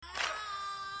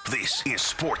This is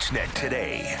Sportsnet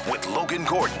Today with Logan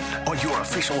Gordon on your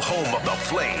official home of the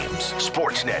Flames.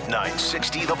 Sportsnet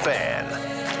 960 The Fan.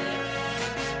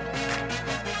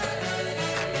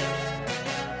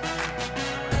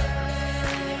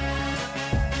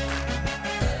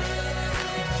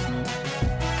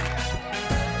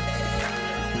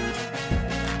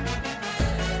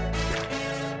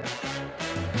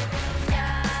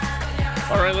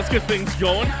 All right, let's get things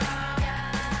going.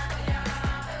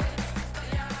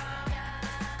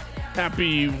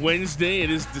 Happy Wednesday. It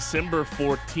is December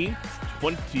 14th,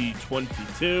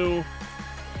 2022.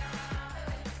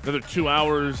 Another 2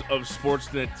 hours of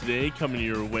Sportsnet Today coming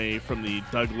your way from the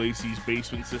Doug Lacey's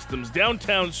Basement Systems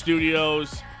downtown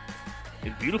studios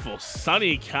in beautiful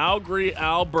sunny Calgary,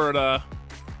 Alberta.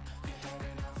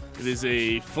 It is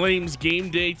a Flames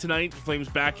game day tonight. The Flames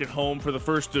back at home for the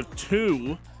first of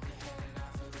two.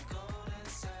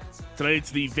 Tonight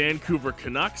it's the Vancouver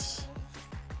Canucks.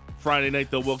 Friday night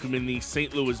they'll welcome in the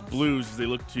St. Louis Blues as they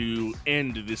look to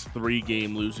end this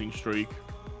 3-game losing streak.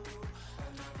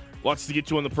 Lots to get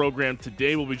to on the program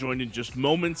today. We'll be joined in just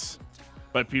moments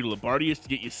by Peter Loubardias to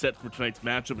get you set for tonight's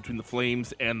matchup between the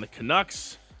Flames and the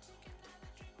Canucks.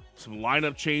 Some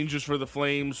lineup changes for the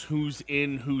Flames. Who's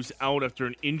in, who's out after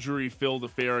an injury-filled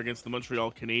affair against the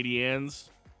Montreal Canadiens.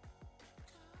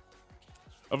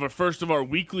 Of our first of our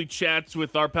weekly chats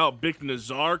with our pal Bik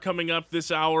Nizzar coming up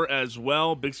this hour as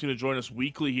well. Bik's going to join us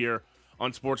weekly here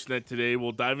on Sportsnet Today.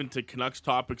 We'll dive into Canucks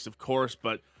topics, of course,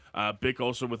 but Bik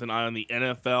also with an eye on the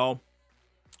NFL.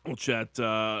 We'll chat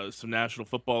some National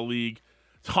Football League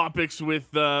topics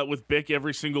with Bik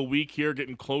every single week here,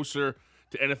 getting closer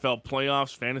to NFL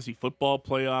playoffs. Fantasy football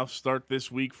playoffs start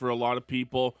this week for a lot of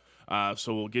people,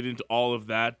 so we'll get into all of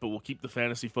that, but we'll keep the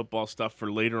fantasy football stuff for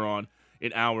later on.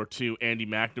 In hour two, Andy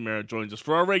McNamara joins us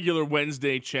for our regular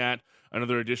Wednesday chat.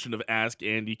 Another edition of Ask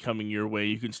Andy coming your way.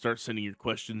 You can start sending your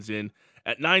questions in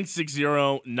at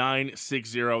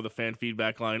 960-960, the fan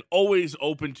feedback line. Always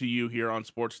open to you here on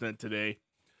Sportsnet Today.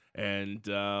 And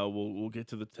we'll get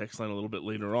to the text line a little bit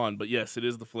later on. But yes, it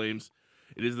is the Flames.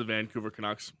 It is the Vancouver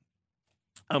Canucks.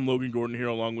 I'm Logan Gordon here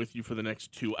along with you for the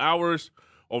next 2 hours.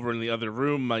 Over in the other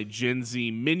room, my Gen Z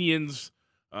minions.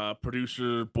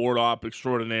 Producer, board op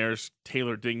extraordinaires,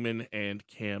 Taylor Dingman and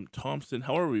Cam Thompson.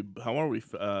 How are we,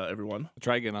 everyone?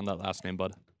 Try again on that last name,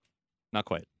 bud. Not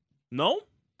quite. No?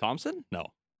 Thompson? No.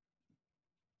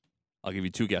 I'll give you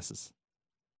two guesses.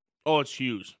 Oh, it's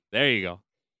Hughes. There you go. I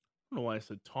don't know why I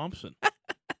said Thompson. I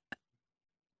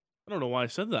don't know why I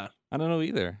said that. I don't know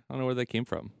either. I don't know where that came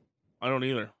from. I don't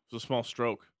either. It's a small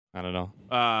stroke. I don't know.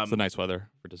 It's a nice weather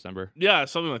for December. Yeah,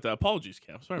 something like that. Apologies,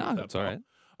 Cam. Sorry about that. That's all right.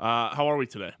 How are we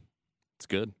today? It's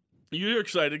good. You're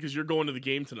excited because you're going to the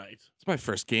game tonight. It's my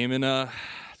first game in a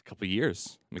couple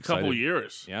years. I'm excited. Couple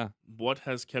years? Yeah. What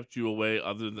has kept you away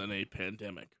other than a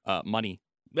pandemic? Money.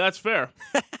 That's fair.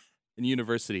 In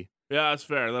university. Yeah, that's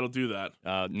fair. That'll do that.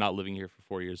 Not living here for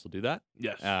 4 years will do that.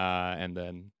 Yes. And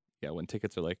then, when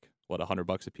tickets are like,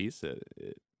 $100 a piece,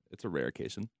 it's a rare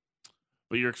occasion.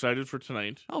 But you're excited for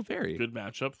tonight. Oh, very. Good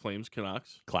matchup, Flames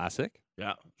Canucks. Classic.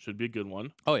 Yeah, should be a good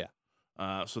one. Oh, yeah.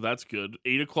 So that's good.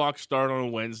 8 o'clock start on a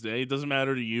Wednesday. It doesn't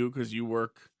matter to you because you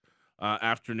work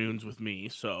afternoons with me,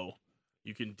 so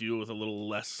you can deal with a little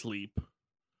less sleep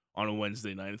on a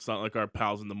Wednesday night. It's not like our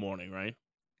pals in the morning, right?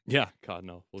 Yeah. God,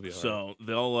 no. We'll be all right. So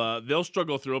they'll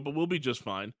struggle through it, but we'll be just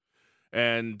fine.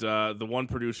 And the one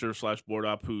producer / board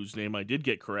op whose name I did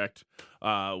get correct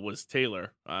was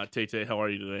Taylor. Tay, how are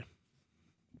you today?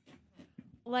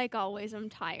 Like always, I'm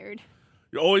tired.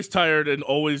 You're always tired and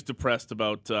always depressed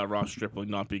about Ross Stripling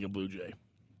not being a Blue Jay.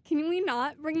 Can we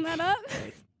not bring that up?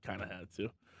 I kind of had to.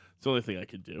 It's the only thing I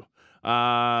could do.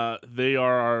 They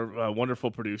are our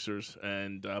wonderful producers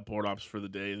and board ops for the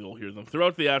day. You'll hear them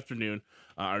throughout the afternoon.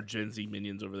 Our Gen Z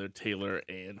minions over there, Taylor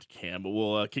and Cam. But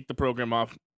we'll kick the program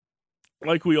off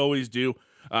like we always do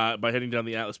by heading down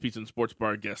the Atlas Pizza and Sports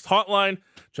Bar guest hotline,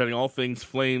 chatting all things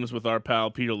Flames with our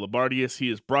pal Peter Loubardias. He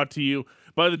is brought to you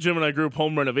by the Gemini Group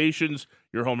Home Renovations.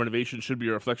 Your home renovation should be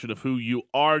a reflection of who you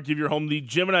are. Give your home the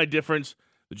Gemini difference.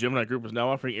 The Gemini Group is now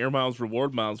offering Air Miles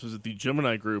reward miles. Visit the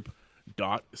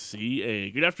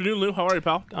GeminiGroup.ca. Good afternoon, Lou. How are you,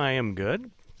 pal? I am good.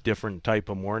 Different type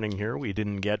of morning here. We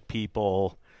didn't get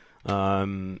people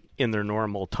in their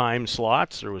normal time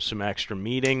slots. There was some extra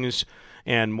meetings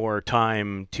and more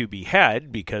time to be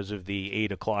had because of the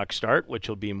 8 o'clock start, which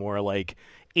will be more like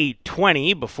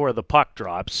 8:20 before the puck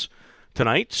drops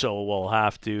tonight. So we'll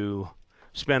have to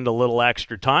spend a little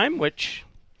extra time, which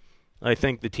I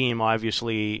think the team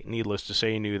obviously, needless to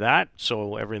say, knew that.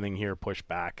 So everything here pushed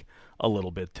back a little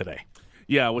bit today.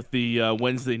 Yeah, with the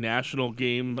Wednesday national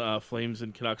game, Flames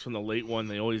and Canucks on the late one,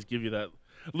 they always give you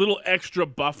little extra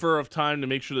buffer of time to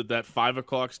make sure that 5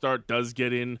 o'clock start does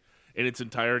get in its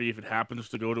entirety if it happens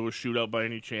to go to a shootout by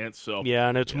any chance. So yeah,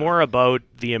 and it's more about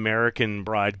the American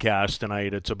broadcast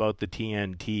tonight. It's about the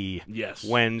TNT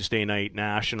Wednesday night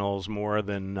Nationals more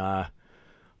than our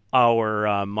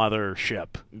mothership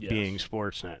being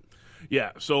Sportsnet.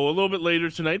 Yeah, so a little bit later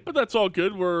tonight, but that's all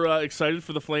good. We're excited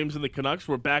for the Flames and the Canucks.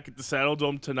 We're back at the Saddle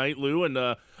Dome tonight, Lou, and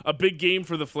a big game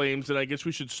for the Flames. And I guess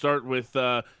we should start with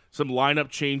some lineup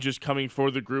changes coming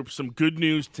for the group. Some good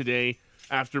news today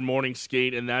after morning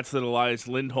skate, and that's that Elias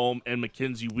Lindholm and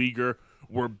Mackenzie Weegar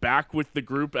were back with the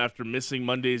group after missing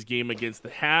Monday's game against the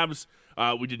Habs.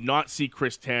 We did not see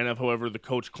Chris Tanev, however, the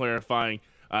coach clarifying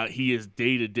he is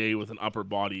day-to-day with an upper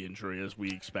body injury, as we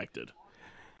expected.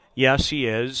 Yes, he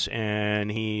is,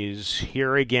 and he's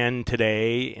here again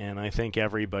today, and I think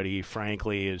everybody,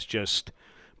 frankly, is just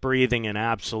breathing an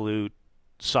absolute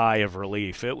sigh of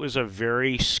relief. It was a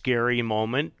very scary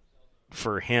moment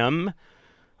for him.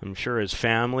 I'm sure his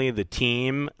family, the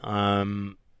team,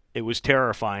 it was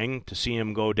terrifying to see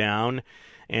him go down,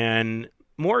 and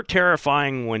more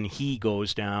terrifying when he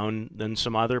goes down than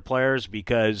some other players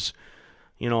because,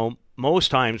 most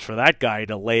times for that guy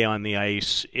to lay on the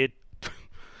ice,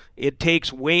 it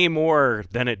takes way more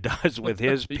than it does with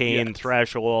his pain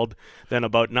threshold than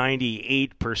about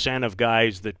 98% of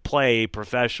guys that play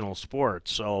professional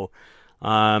sports. So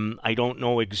I don't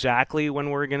know exactly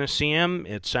when we're going to see him.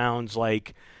 It sounds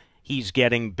like he's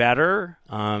getting better.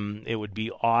 It would be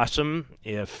awesome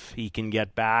if he can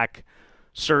get back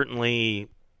certainly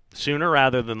sooner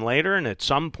rather than later and at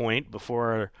some point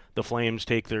before the Flames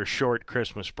take their short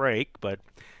Christmas break. But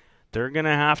they're going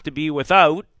to have to be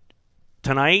without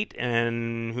tonight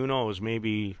and who knows,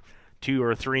 maybe 2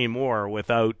 or 3 more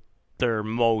without their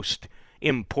most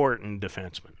important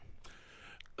defenseman.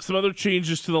 Some other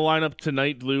changes to the lineup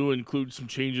tonight, Lou, include some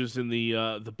changes in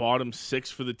the bottom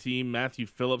 6 for the team. Matthew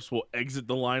Phillips will exit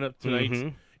the lineup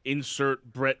tonight.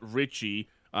 Insert Brett Ritchie.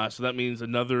 So that means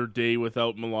another day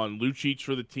without Milan Lucic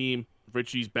for the team.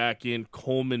 Ritchie's back in.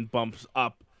 Coleman bumps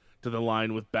up to the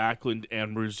line with Backlund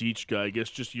and Ruzicka. I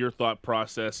guess just your thought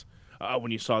process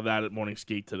when you saw that at morning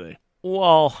skate today.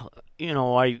 Well,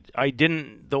 I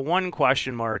didn't. The one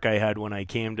question mark I had when I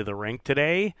came to the rink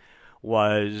today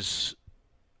was,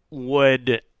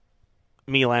 would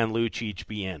Milan Lucic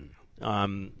be in?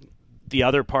 The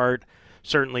other part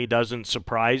certainly doesn't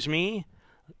surprise me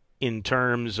in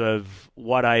terms of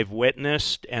what I've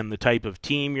witnessed and the type of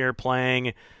team you're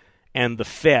playing and the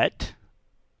fit.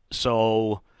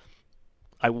 So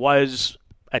I was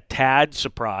a tad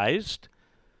surprised.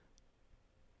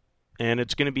 And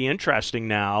it's going to be interesting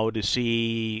now to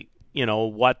see,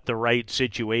 what the right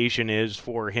situation is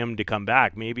for him to come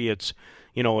back. Maybe it's,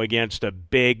 against a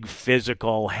big,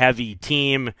 physical, heavy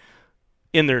team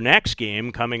in their next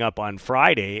game coming up on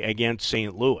Friday against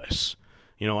St. Louis.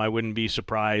 I wouldn't be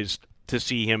surprised to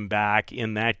see him back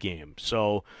in that game.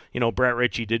 So, Brett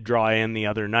Ritchie did draw in the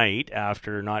other night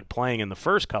after not playing in the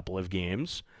first couple of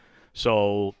games.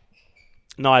 So,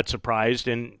 not surprised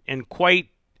and quite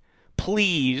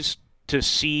pleased to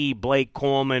see Blake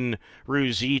Coleman,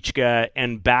 Ruzicka,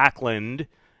 and Backlund,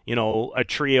 a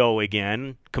trio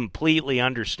again. Completely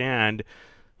understand,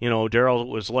 Darryl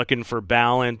was looking for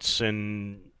balance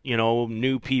and,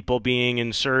 new people being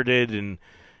inserted and,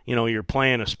 you're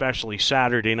playing especially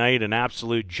Saturday night, an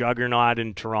absolute juggernaut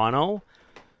in Toronto.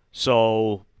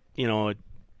 So,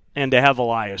 and to have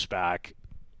Elias back,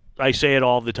 I say it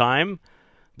all the time,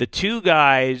 the 2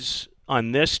 guys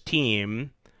on this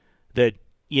team that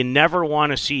you never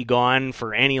want to see gone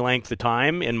for any length of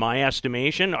time, in my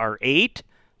estimation, are 8,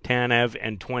 Tanev,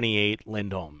 and 28,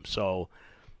 Lindholm. So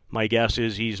my guess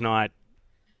is he's not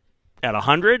at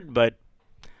 100, but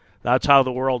that's how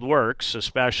the world works,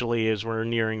 especially as we're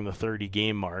nearing the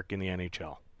 30-game mark in the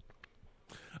NHL.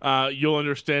 You'll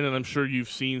understand, and I'm sure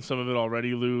you've seen some of it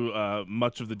already, Lou.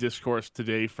 Much of the discourse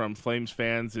today from Flames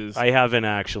fans is... I haven't,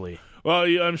 actually. Well,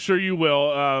 I'm sure you will.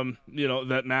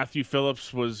 That Matthew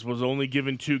Phillips was only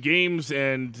given 2 games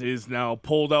and is now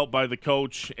pulled out by the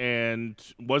coach and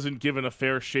wasn't given a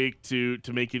fair shake to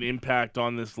make an impact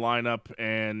on this lineup.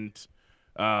 And,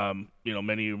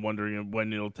 many are wondering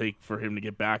when it'll take for him to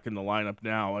get back in the lineup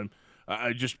now. And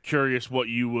I'm just curious what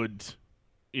you would,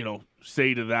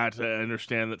 say to that. I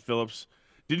understand that Phillips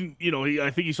didn't, I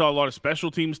think he saw a lot of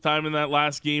special teams time in that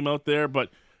last game out there, but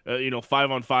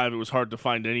 5-on-5, it was hard to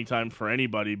find any time for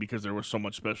anybody because there was so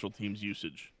much special teams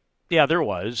usage. Yeah, there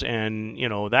was. And,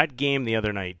 that game the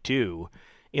other night, too,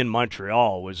 in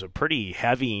Montreal was a pretty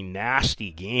heavy,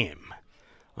 nasty game.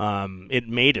 It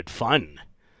made it fun.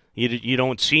 You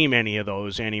don't see many of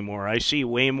those anymore. I see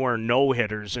way more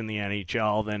no-hitters in the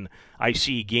NHL than I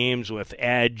see games with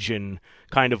edge and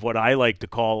kind of what I like to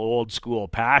call old-school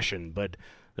passion, but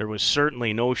there was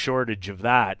certainly no shortage of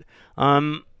that.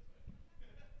 I'm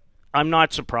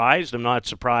not surprised. I'm not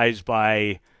surprised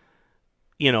by,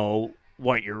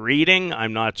 what you're reading.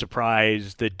 I'm not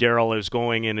surprised that Darryl is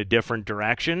going in a different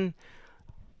direction.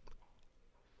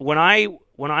 When I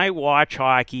watch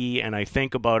hockey and I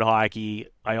think about hockey,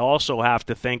 I also have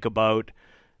to think about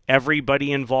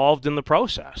everybody involved in the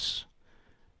process.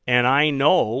 And I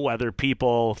know whether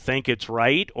people think it's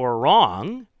right or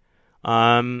wrong.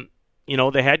 The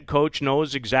head coach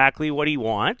knows exactly what he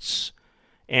wants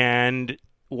and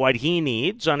what he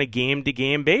needs on a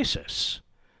game-to-game basis.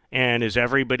 And is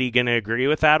everybody going to agree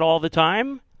with that all the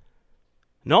time?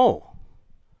 No.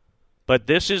 But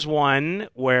this is one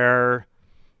where,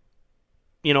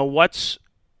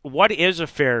 what is a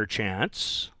fair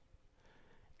chance?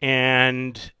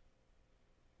 And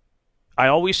I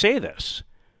always say this.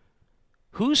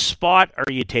 Whose spot are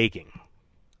you taking?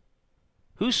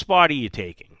 Whose spot are you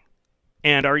taking?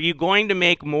 And are you going to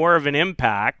make more of an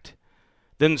impact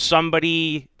than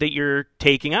somebody that you're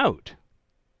taking out?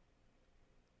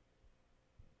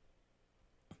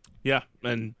 Yeah,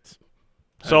 and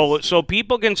so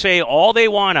people can say all they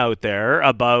want out there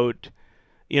about,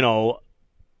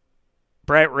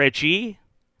 Brett Ritchie,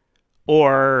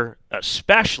 or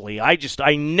especially,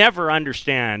 I never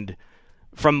understand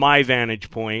from my vantage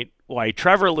point why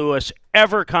Trevor Lewis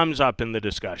ever comes up in the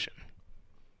discussion.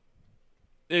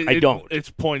 I don't. It's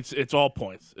points. It's all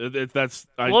points. Of course.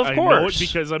 I know it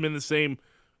because I'm in the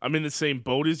same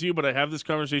boat as you. But I have this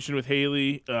conversation with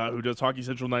Haley, who does Hockey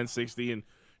Central 960, and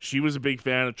she was a big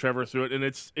fan of Trevor through it. And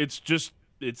it's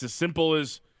as simple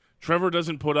as Trevor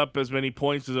doesn't put up as many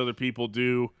points as other people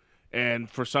do, and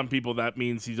for some people that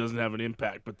means he doesn't have an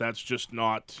impact. But that's just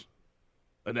not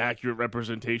an accurate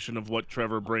representation of what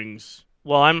Trevor brings.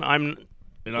 Well, I'm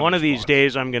one of these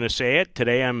days I'm going to say it.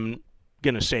 Today I'm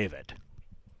going to save it.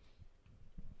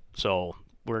 So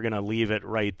we're going to leave it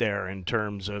right there in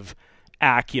terms of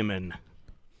acumen.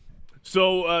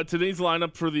 So today's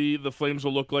lineup for the Flames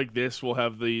will look like this. We'll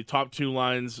have the top two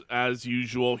lines as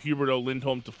usual. Huberdeau,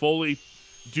 Lindholm, Toffoli,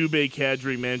 Dubé,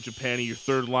 Kadri, Mangiapane, your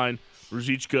third line.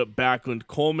 Ruzicka, Backlund,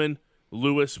 Coleman,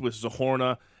 Lewis with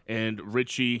Zahorna, and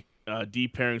Ritchie. D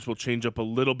pairings will change up a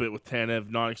little bit with Tanev,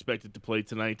 not expected to play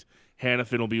tonight.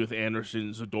 Hanifin will be with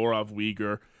Anderson, Zadorov,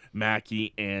 Uyghur,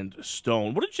 Mackey, and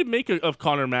Stone. What did you make of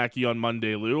Connor Mackey on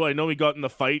Monday, Lou? I know he got in the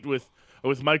fight with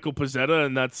Michael Pezzetta,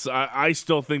 and I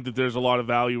still think that there's a lot of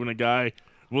value in a guy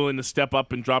willing to step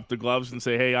up and drop the gloves and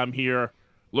say, hey, I'm here.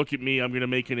 Look at me. I'm going to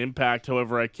make an impact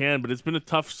however I can. But it's been a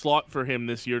tough slot for him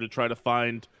this year to try to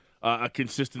find a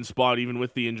consistent spot, even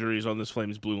with the injuries on this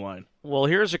Flames blue line. Well,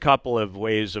 here's a couple of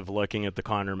ways of looking at the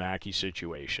Connor Mackey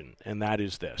situation, and that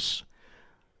is this.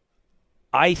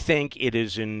 I think it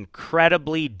is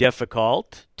incredibly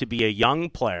difficult to be a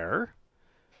young player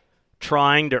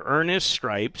trying to earn his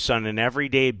stripes on an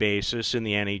everyday basis in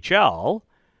the NHL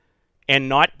and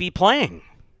not be playing.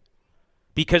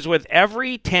 Because with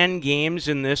every 10 games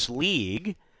in this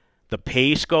league, the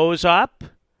pace goes up,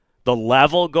 the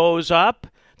level goes up,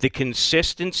 the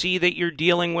consistency that you're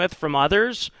dealing with from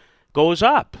others goes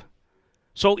up.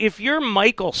 So if you're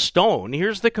Michael Stone,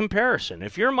 here's the comparison.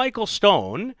 If you're Michael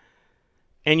Stone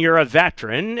and you're a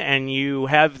veteran and you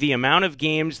have the amount of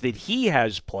games that he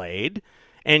has played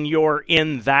and you're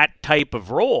in that type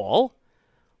of role,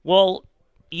 well,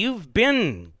 you've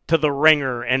been to the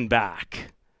ringer and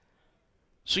back.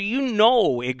 So you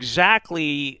know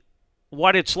exactly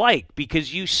what it's like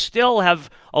because you still have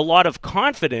a lot of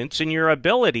confidence in your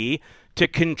ability to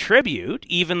contribute,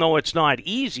 even though it's not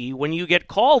easy when you get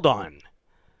called on.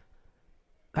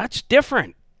 That's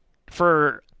different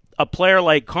for a player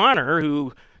like Connor,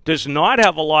 who does not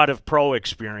have a lot of pro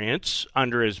experience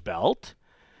under his belt.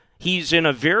 He's in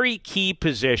a very key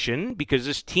position because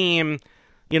this team,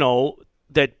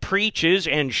 that preaches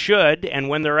and should, and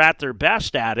when they're at their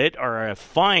best at it, are a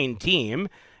fine team,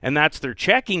 and that's their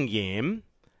checking game.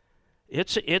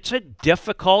 It's a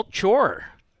difficult chore.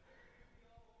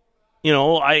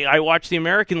 I watched the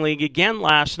American League again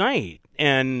last night,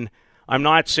 and I'm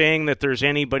not saying that there's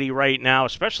anybody right now,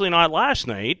 especially not last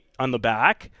night, on the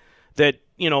back that,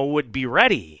 would be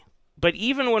ready. But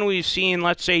even when we've seen,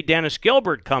 let's say, Dennis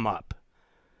Gilbert come up,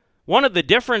 one of the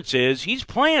differences is he's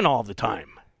playing all the time.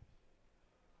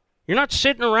 You're not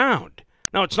sitting around.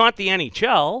 Now, it's not the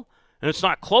NHL, and it's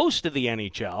not close to the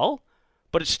NHL,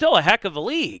 but it's still a heck of a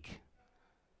league.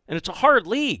 And it's a hard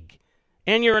league.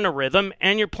 And you're in a rhythm,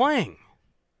 and you're playing.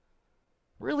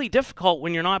 Really difficult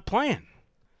when you're not playing.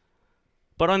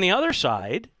 But on the other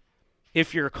side,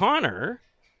 if you're Connor,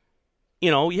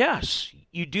 yes,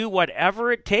 you do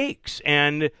whatever it takes.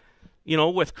 And,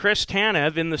 with Chris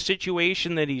Tanev in the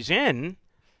situation that he's in,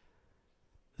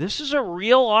 this is a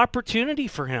real opportunity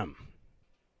for him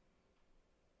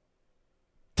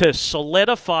to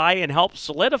solidify and help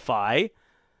solidify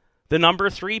the number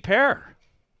 3 pair.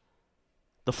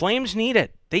 The Flames need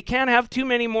it. They can't have too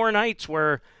many more nights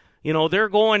where, they're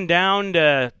going down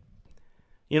to,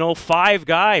 5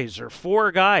 guys or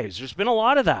 4 guys. There's been a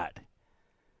lot of that.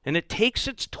 And it takes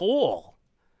its toll.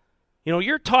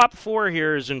 Your top 4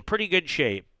 here is in pretty good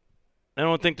shape. I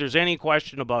don't think there's any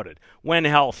question about it when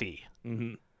healthy.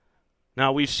 Mm-hmm.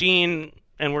 Now, we've seen,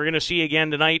 and we're going to see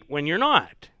again tonight, when you're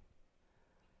not.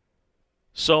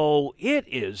 So it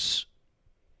is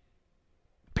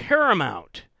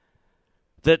paramount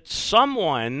that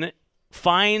someone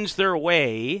finds their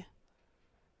way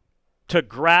to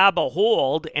grab a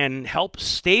hold and help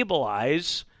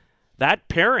stabilize that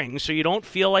pairing so you don't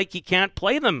feel like you can't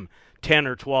play them 10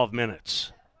 or 12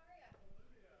 minutes.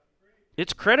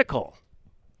 It's critical.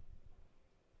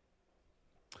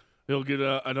 He'll get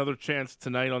another chance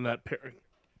tonight on that pairing.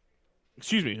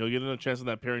 He'll get another chance on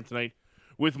that pairing tonight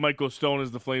with Michael Stone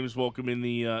as the Flames welcome in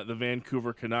the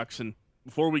Vancouver Canucks. And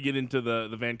before we get into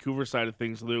the Vancouver side of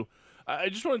things, Lou, I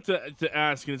just wanted to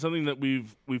ask, and it's something that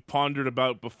we've pondered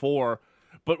about before,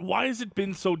 but why has it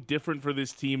been so different for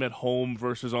this team at home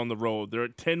versus on the road? They're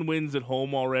at 10 wins at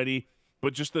home already,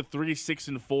 but just a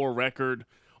 3-6-4 record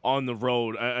on the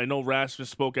road. I know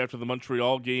Rasmus spoke after the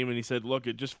Montreal game, and he said, look,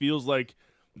 it just feels like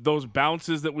those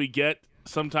bounces that we get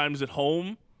sometimes at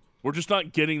home, we're just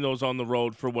not getting those on the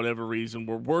road for whatever reason.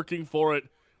 We're working for it.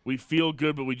 We feel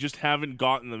good, but we just haven't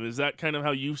gotten them. Is that kind of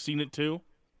how you've seen it too?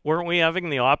 Weren't we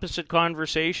having the opposite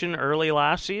conversation early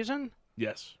last season?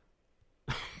 Yes.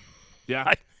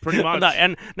 Yeah, pretty much.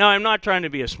 And now I'm not trying to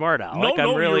be a smart aleck.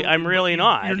 I'm really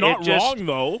not. You're not wrong,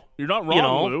 though. You're not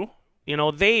wrong,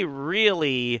 Lou. They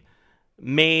really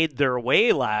made their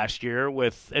way last year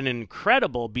with an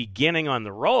incredible beginning on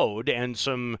the road and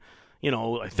some,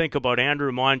 I think about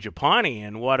Andrew Mangiapane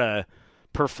and what a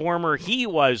performer he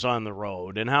was on the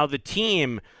road and how the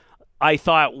team, I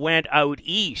thought, went out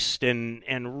east and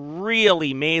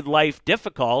really made life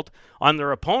difficult on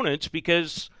their opponents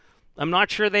because I'm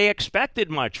not sure they expected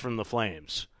much from the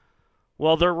Flames.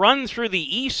 Well, their run through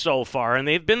the East so far, and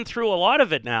they've been through a lot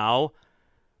of it now,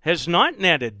 has not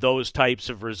netted those types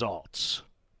of results.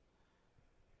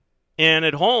 And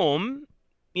at home,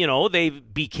 they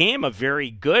became a very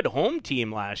good home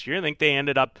team last year. I think they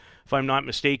ended up, if I'm not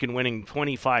mistaken, winning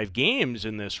 25 games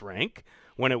in this rink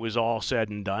when it was all said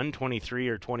and done, 23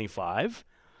 or 25.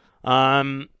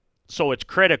 So it's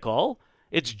critical.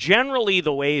 It's generally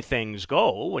the way things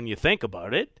go when you think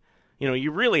about it.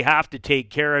 You really have to take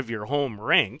care of your home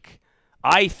rink.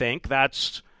 I think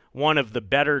that's one of the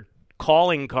better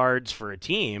calling cards for a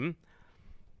team.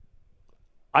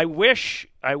 I wish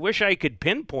I could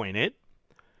pinpoint it,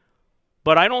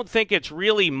 but I don't think it's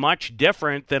really much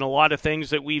different than a lot of things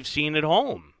that we've seen at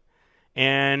home.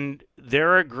 And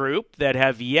they're a group that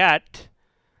have yet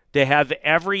to have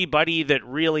everybody that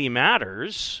really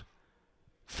matters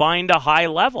find a high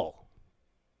level.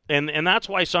 And that's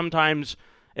why sometimes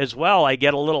as well I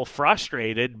get a little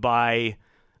frustrated by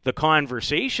the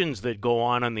conversations that go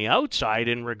on the outside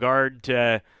in regard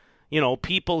to,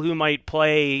 people who might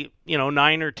play,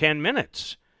 9 or 10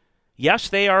 minutes. Yes,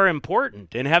 they are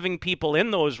important, and having people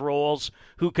in those roles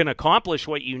who can accomplish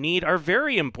what you need are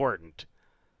very important.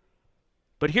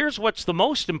 But here's what's the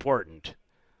most important.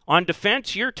 On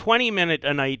defense, you're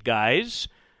 20-minute-a-night guys,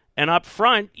 and up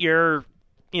front, you're,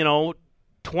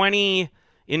 20,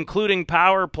 including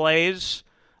power plays.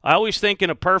 I always think in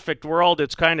a perfect world,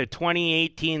 it's kind of 20,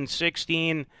 18,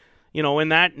 16, in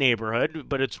that neighborhood,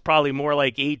 but it's probably more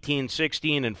like 18,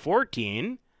 16, and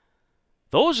 14.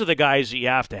 Those are the guys that you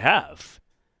have to have.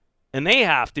 And they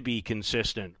have to be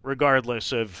consistent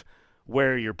regardless of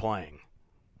where you're playing.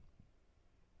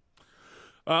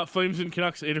 Flames and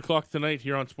Canucks, 8 o'clock tonight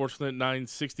here on Sportsnet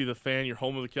 960 The Fan, your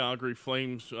home of the Calgary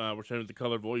Flames. We're chatting with the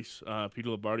colored voice, Peter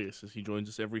Loubardias, as he joins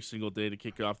us every single day to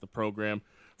kick off the program.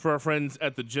 For our friends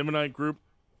at the Gemini Group,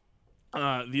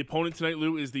 the opponent tonight,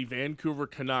 Lou, is the Vancouver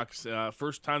Canucks.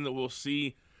 First time that we'll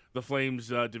see the Flames'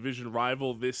 division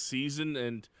rival this season,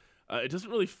 and it doesn't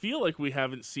really feel like we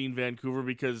haven't seen Vancouver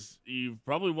because you've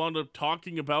probably wound up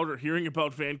talking about or hearing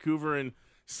about Vancouver in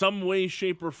some way,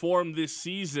 shape, or form this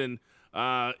season.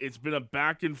 It's been a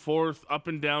back and forth, up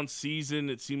and down season.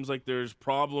 It seems like there's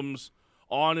problems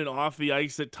on and off the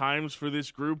ice at times for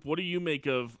this group. What do you make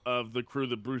of the crew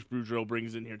that Bruce Boudreau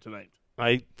brings in here tonight?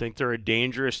 I think they're a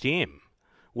dangerous team.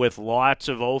 with lots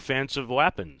of offensive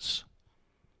weapons.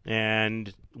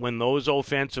 And when those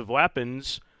offensive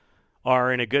weapons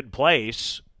are in a good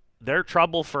place, they're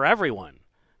trouble for everyone.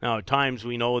 Now, at times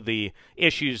we know the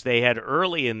issues they had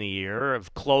early in the year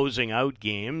of closing out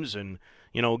games and,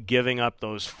 giving up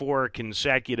those 4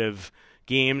 consecutive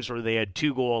games where they had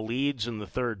 2-goal leads in the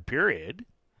third period.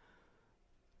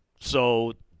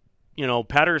 So,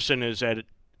 Pettersson is at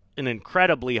an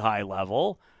incredibly high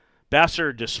level.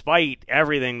 Besser, despite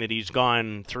everything that he's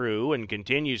gone through and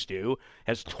continues to,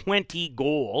 has 20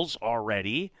 goals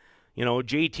already.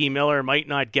 JT Miller might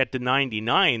not get to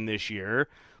 99 this year,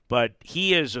 but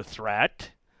he is a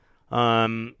threat.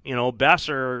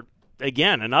 Besser,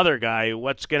 again, another guy,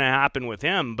 what's going to happen with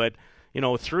him? But,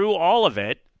 through all of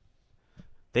it,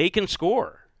 they can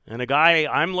score. And a guy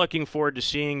I'm looking forward to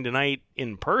seeing tonight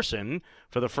in person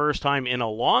for the first time in a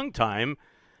long time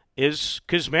is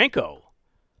Kuzmenko,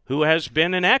 who has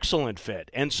been an excellent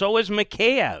fit. And so is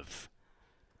Mikheyev.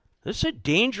 This is a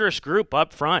dangerous group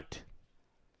up front.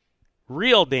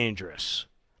 Real dangerous.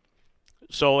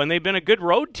 So, and they've been a good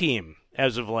road team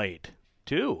as of late,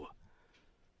 too.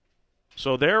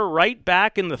 So they're right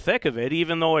back in the thick of it,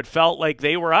 even though it felt like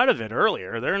they were out of it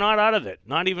earlier. They're not out of it,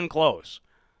 not even close.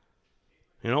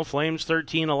 Flames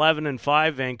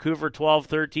 13-11-5, Vancouver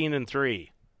 12-13-3.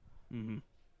 Mm-hmm.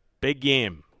 Big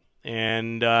game.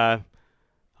 And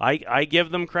I give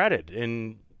them credit.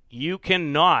 And you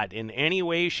cannot, in any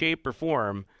way, shape, or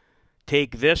form,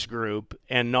 take this group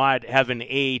and not have an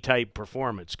A-type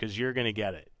performance, because you're going to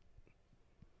get it.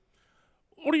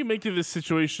 What do you make of this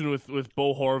situation with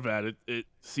Bo Horvat? It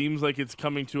seems like it's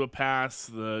coming to a pass.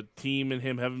 The team and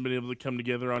him haven't been able to come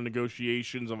together on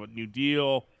negotiations of a new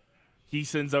deal. He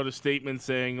sends out a statement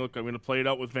saying, look, I'm going to play it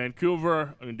out with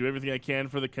Vancouver. I'm going to do everything I can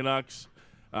for the Canucks,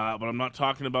 but I'm not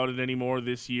talking about it anymore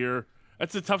this year.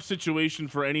 That's a tough situation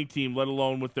for any team, let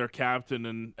alone with their captain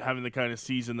and having the kind of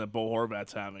season that Bo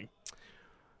Horvat's having.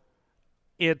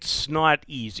 It's not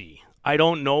easy. I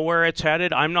don't know where it's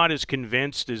headed. I'm not as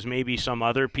convinced as maybe some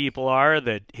other people are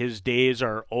that his days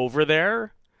are over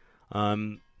there.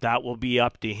 That will be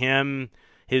up to him,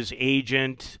 his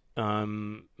agent,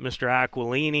 Mr.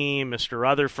 Aquilini, Mr.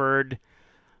 Rutherford.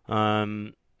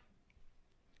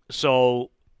 So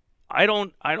I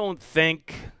don't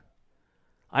think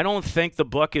the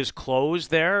book is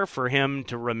closed there for him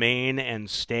to remain and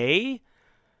stay.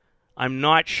 I'm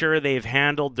not sure they've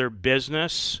handled their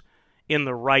business in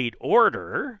the right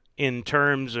order in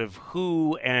terms of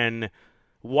who and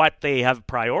what they have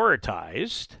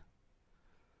prioritized.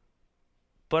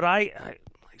 But I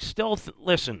still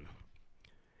listen.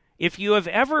 If you have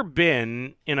ever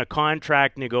been in a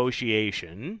contract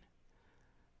negotiation,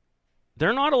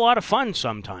 they're not a lot of fun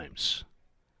sometimes.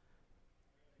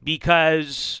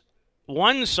 Because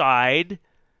one side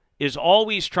is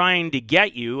always trying to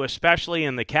get you, especially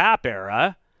in the cap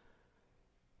era,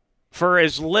 for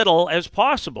as little as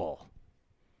possible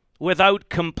without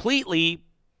completely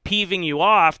peeving you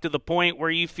off to the point where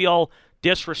you feel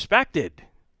disrespected.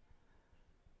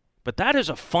 But that is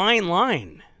a fine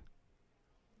line.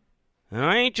 And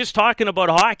I ain't just talking about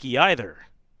hockey either.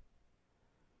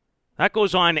 That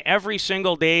goes on every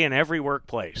single day in every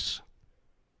workplace.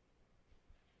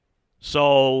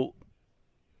 So,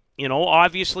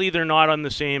 obviously they're not on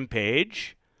the same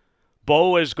page.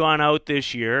 Bo has gone out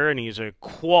this year, and he's a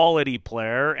quality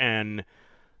player and,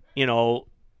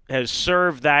 has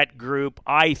served that group,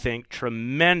 I think,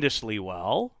 tremendously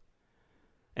well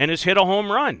and has hit a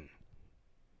home run.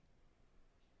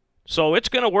 So it's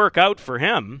going to work out for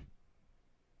him.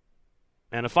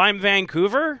 And if I'm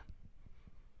Vancouver,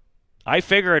 I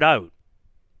figure it out.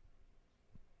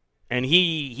 And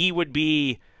he would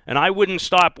be, and I wouldn't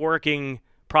stop working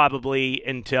probably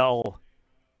until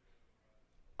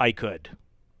I could.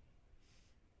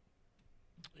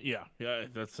 Yeah,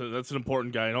 that's an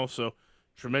important guy, and also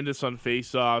tremendous on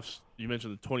faceoffs. You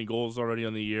mentioned the 20 goals already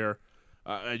on the year.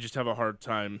 I just have a hard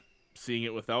time seeing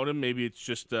it without him. Maybe it's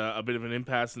just a bit of an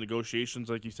impasse in negotiations,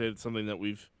 like you said. It's something that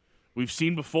we've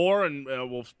seen before, and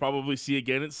we'll probably see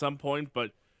again at some point.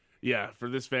 But yeah, for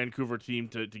this Vancouver team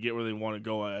to get where they want to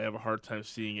go, I have a hard time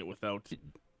seeing it without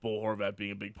Bo Horvat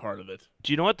being a big part of it.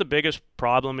 Do you know what the biggest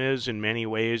problem is in many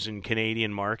ways in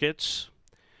Canadian markets?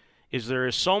 Is there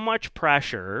is so much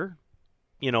pressure,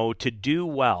 to do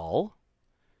well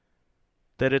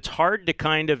that it's hard to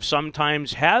kind of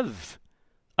sometimes have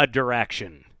a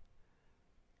direction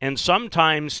and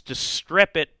sometimes to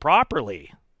strip it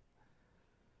properly.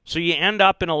 So you end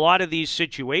up in a lot of these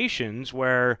situations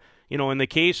where, in the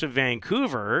case of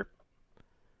Vancouver,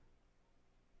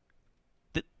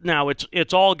 now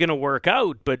it's all going to work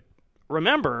out, but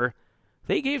remember,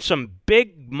 They gave some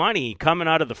big money coming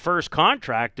out of the first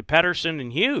contract to Pettersson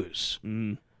and Hughes.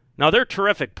 Now, they're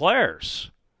terrific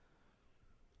players.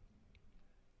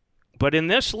 But in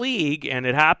this league, and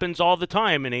it happens all the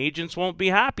time, and agents won't be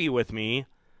happy with me,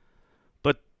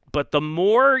 but the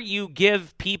more you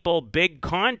give people big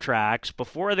contracts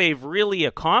before they've really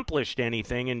accomplished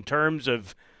anything in terms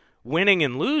of winning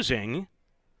and losing,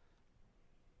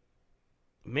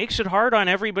 makes it hard on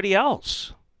everybody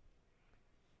else.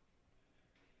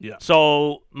 Yeah.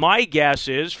 So my guess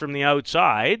is from the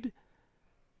outside,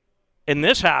 and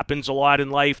this happens a lot in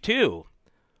life too,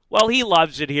 well, he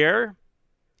loves it here.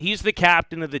 He's the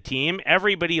captain of the team.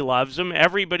 Everybody loves him.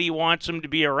 Everybody wants him to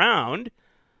be around.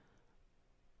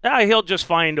 He'll just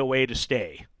find a way to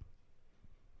stay.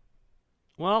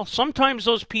 Well, sometimes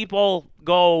those people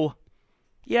go,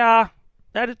 yeah,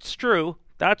 that's true.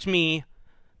 That's me.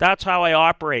 That's how I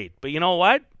operate. But you know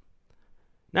what?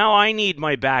 Now I need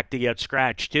my back to get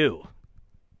scratched too.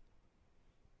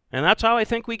 And that's how I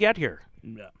think we get here.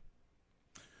 Yeah.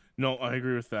 No, I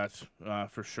agree with that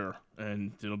for sure.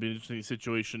 And it'll be an interesting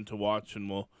situation to watch, and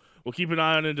we'll keep an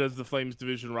eye on it as the Flames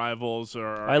division rivals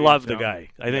are. I love the guy.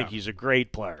 I think he's a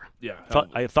great player. Yeah.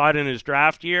 I thought in his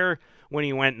draft year, when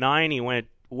he went 9, he went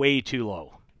way too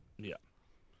low. Yeah.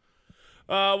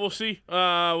 We'll see.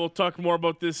 We'll talk more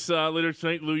about this later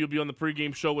tonight. Lou, you'll be on the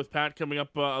pregame show with Pat coming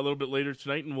up a little bit later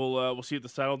tonight, and we'll see you at the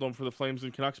Saddle Dome for the Flames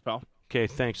and Canucks, pal. Okay,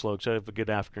 thanks, Lokes. Have a good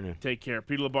afternoon. Take care.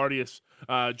 Peter Loubardias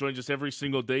joins us every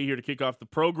single day here to kick off the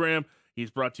program. He's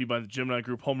brought to you by the Gemini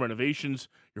Group Home Renovations.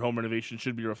 Your home renovation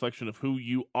should be a reflection of who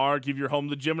you are. Give your home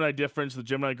the Gemini difference. The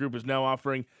Gemini Group is now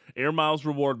offering Air Miles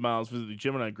Reward Miles. Visit the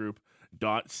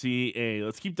GeminiGroup.ca.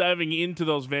 Let's keep diving into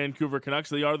those Vancouver Canucks.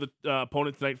 They are the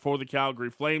opponent tonight for the Calgary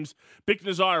Flames. Bik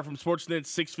Nizzar from Sportsnet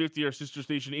 650, our sister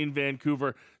station in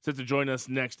Vancouver, set to join us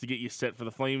next to get you set for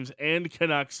the Flames and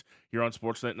Canucks here on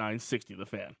Sportsnet 960, The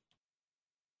Fan.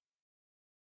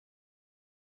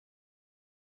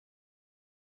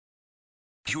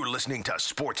 You're listening to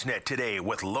Sportsnet Today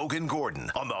with Logan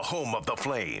Gordon on the home of the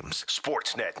Flames.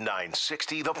 Sportsnet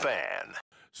 960, The Fan.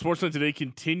 Sportsnet Today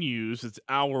continues. It's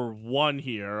hour 1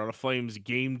 here on a Flames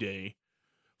game day.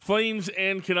 Flames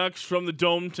and Canucks from the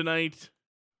Dome tonight.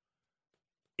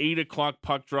 8 o'clock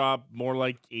puck drop, more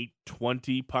like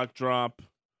 8:20 puck drop.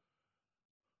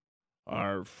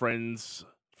 Our friends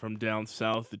from down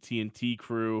south, the TNT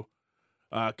crew,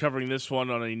 covering this one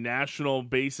on a national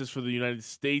basis for the United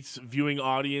States viewing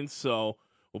audience. So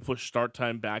we'll push start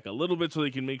time back a little bit so they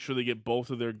can make sure they get both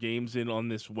of their games in on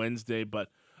this Wednesday. But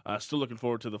still looking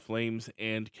forward to the Flames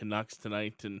and Canucks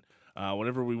tonight. And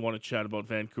whenever we want to chat about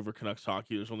Vancouver Canucks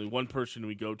hockey, there's only one person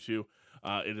we go to.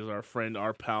 It is our friend,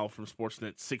 our pal from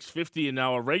Sportsnet 650, and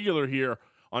now a regular here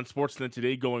on Sportsnet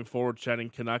Today going forward, chatting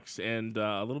Canucks and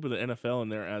a little bit of NFL in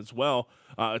there as well.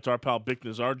 It's our pal Bik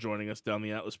Nizzar joining us down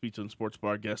the Atlas Pizza and Sports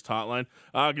Bar guest hotline.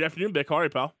 Good afternoon, Bik. How are you,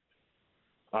 pal?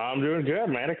 I'm doing good,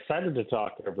 man. Excited to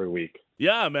talk every week.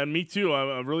 Yeah, man, me too.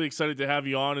 I'm really excited to have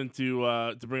you on and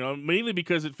to bring on, mainly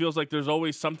because it feels like there's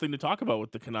always something to talk about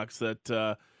with the Canucks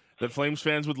that Flames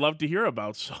fans would love to hear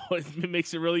about. So it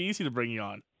makes it really easy to bring you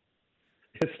on.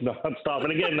 It's nonstop.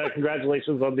 And again,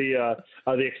 congratulations on the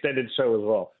extended show as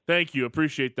well. Thank you.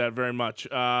 Appreciate that very much.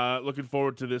 Looking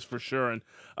forward to this for sure. And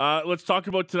let's talk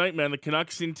about tonight, man. The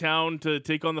Canucks in town to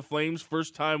take on the Flames.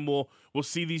 First time we'll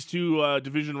see these two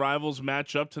division rivals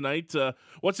match up tonight.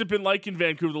 What's it been like in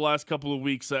Vancouver the last couple of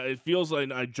weeks? It feels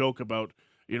like, I joke about,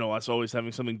 us always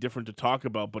having something different to talk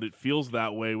about, but it feels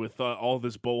that way with all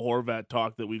this Bo Horvat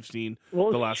talk that we've seen the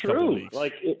last couple of weeks.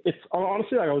 Like, it's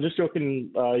honestly, I was just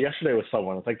joking yesterday with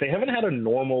someone. It's like they haven't had a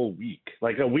normal week,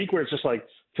 like a week where it's just like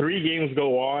 3 games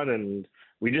go on and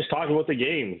we just talk about the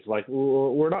games. Like,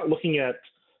 we're not looking at,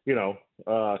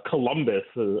 Columbus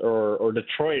or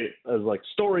Detroit as like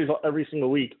stories every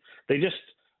single week.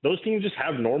 Those teams just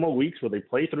have normal weeks where they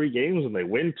play 3 games and they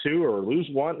win 2 or lose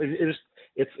 1.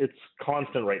 It's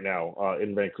constant right now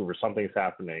in Vancouver. Something's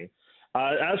happening.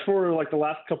 As for like the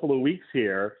last couple of weeks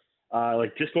here,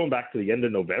 like just going back to the end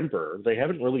of November, they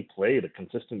haven't really played a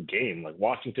consistent game. Like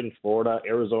Washington, Florida,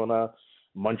 Arizona,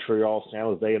 Montreal, San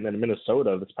Jose, and then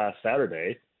Minnesota this past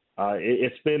Saturday.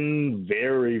 It's been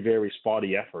very, very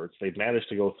spotty efforts. They've managed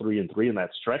to go 3-3 in that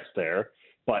stretch there,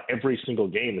 but every single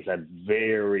game has had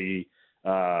very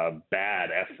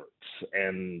bad efforts,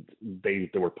 and they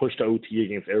were pushed to OT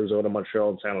against Arizona,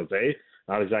 Montreal, and San Jose.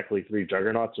 Not exactly 3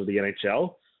 juggernauts of the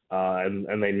NHL,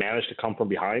 and they managed to come from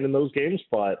behind in those games.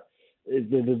 But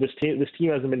this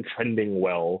team hasn't been trending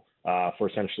well for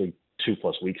essentially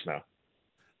 2+ weeks now.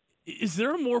 Is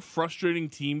there a more frustrating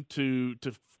team to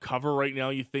cover right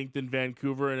now, you think, than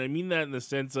Vancouver? And I mean that in the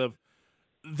sense of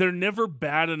they're never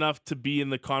bad enough to be in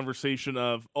the conversation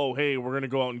of, oh, hey, we're going to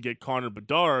go out and get Connor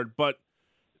Bedard, but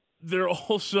they're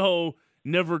also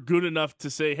never good enough to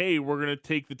say, hey, we're going to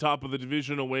take the top of the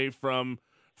division away from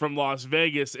Las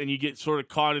Vegas, and you get sort of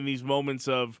caught in these moments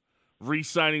of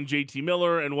re-signing JT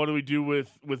Miller, and what do we do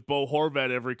with Bo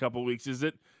Horvat every couple of weeks?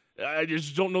 I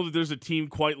just don't know that there's a team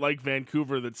quite like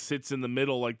Vancouver that sits in the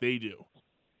middle like they do.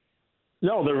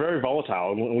 No, they're very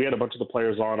volatile. And we had a bunch of the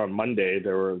players on Monday.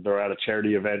 They're at a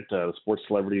charity event, the Sports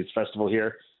Celebrities Festival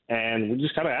here, and we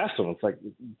just kind of asked them. It's like,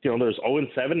 there's 0-7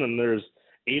 and there's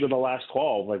 8 of the last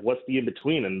 12. Like, what's the in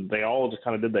between? And they all just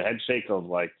kind of did the head shake of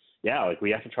like, yeah, like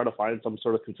we have to try to find some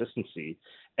sort of consistency.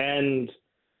 And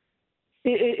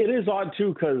it is odd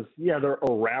too, because they're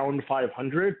around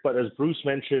 500, but as Bruce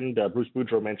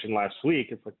Boudreau mentioned last week,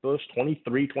 it's like those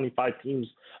 23, 25 teams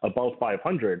above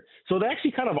 500. So they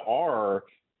actually kind of are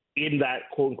in that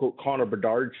quote unquote Connor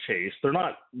Bedard chase. They're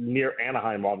not near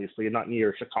Anaheim, obviously, and not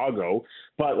near Chicago,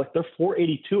 but like they're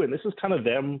 482, and this is kind of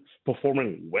them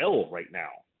performing well right now.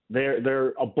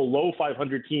 They're a below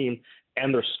 500 team,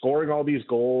 and they're scoring all these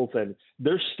goals, and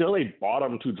there's still a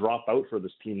bottom to drop out for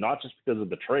this team, not just because of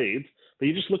the trades, but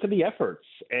you just look at the efforts,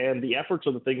 and the efforts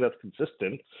are the thing that's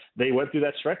consistent. They went through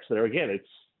that stretch there. Again, it's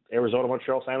Arizona,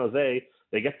 Montreal, San Jose.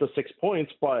 They get the 6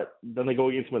 points, but then they go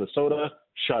against Minnesota,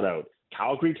 shutout.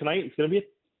 Calgary tonight, it's going to be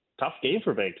a tough game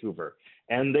for Vancouver.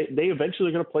 And they eventually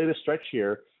are going to play this stretch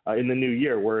here in the new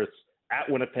year where it's at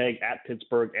Winnipeg, at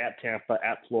Pittsburgh, at Tampa,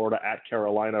 at Florida, at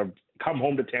Carolina, come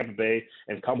home to Tampa Bay,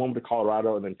 and come home to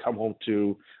Colorado, and then come home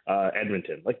to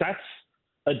Edmonton. Like, that's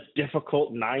a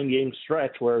difficult 9-game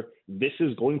stretch where this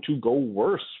is going to go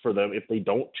worse for them if they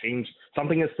don't change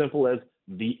something as simple as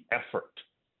the effort.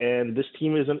 And this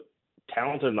team isn't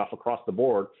talented enough across the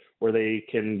board where they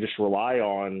can just rely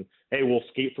on, hey, we'll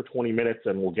skate for 20 minutes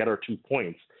and we'll get our 2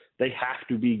 points. They have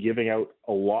to be giving out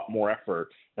a lot more effort,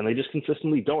 and they just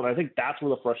consistently don't. I think that's where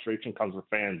the frustration comes for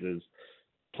fans is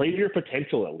play to your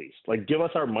potential at least. Like, give us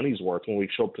our money's worth when we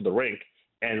show up to the rink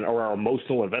or our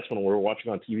emotional investment when we're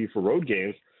watching on TV for road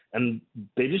games, and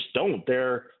they just don't.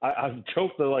 I've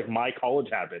joked they're like my college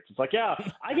habits. It's like, yeah,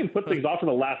 I can put things off to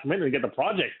the last minute and get the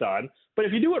project done, but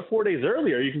if you do it 4 days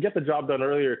earlier, you can get the job done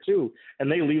earlier too,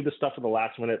 and they leave the stuff at the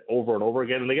last minute over and over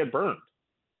again, and they get burned.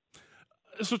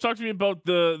 So talk to me about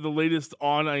the latest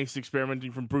on-ice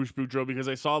experimenting from Bruce Boudreau, because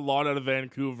I saw a lot out of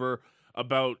Vancouver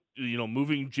about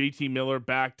moving JT Miller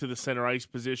back to the center ice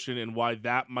position and why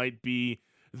that might be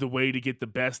the way to get the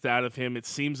best out of him. It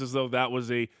seems as though that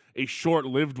was a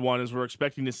short-lived one, as we're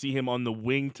expecting to see him on the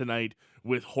wing tonight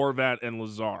with Horvat and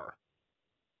Nizzar.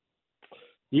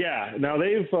 Yeah, now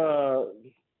they've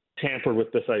tampered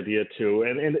with this idea too,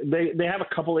 and they have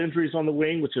a couple injuries on the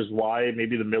wing, which is why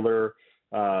maybe the Miller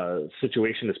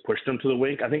situation has pushed him to the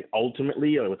wing. I think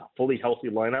ultimately, with a fully healthy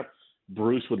lineup,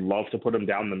 Bruce would love to put him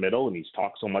down the middle, and he's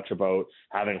talked so much about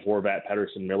having Horvat,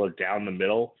 Pettersson, Miller down the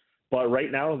middle. But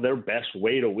right now, their best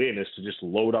way to win is to just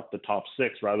load up the top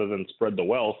 6 rather than spread the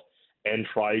wealth and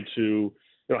try to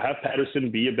have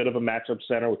Pettersson be a bit of a matchup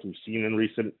center, which we've seen in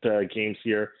recent games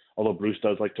here, although Bruce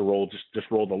does like to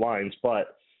just roll the lines.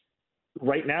 But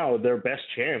right now, their best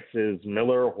chance is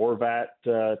Miller,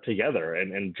 Horvat together,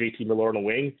 and JT Miller on the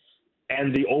wing.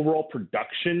 And the overall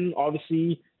production,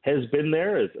 obviously, has been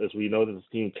there, as we know that this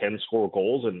team can score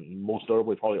goals, and most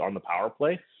notably probably on the power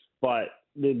play. But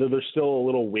there's still a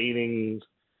little waning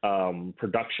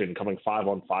production coming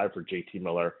 5-on-5 for JT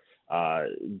Miller.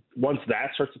 Once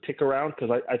that starts to tick around,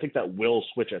 because I think that will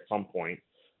switch at some point,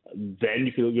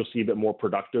 then you'll see a bit more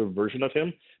productive version of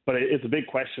him. But it's a big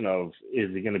question of,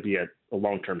 is he going to be a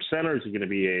long-term center? Is he going to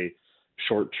be a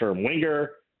short-term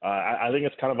winger? I think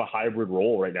it's kind of a hybrid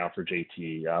role right now for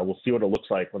JT. We'll see what it looks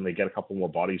like when they get a couple more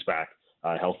bodies back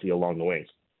healthy along the wings.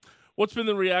 What's been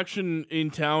the reaction in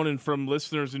town and from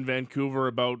listeners in Vancouver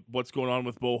about what's going on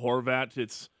with Bo Horvat?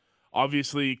 It's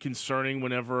obviously concerning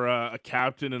whenever a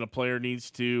captain and a player needs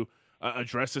to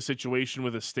address a situation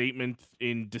with a statement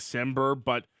in December,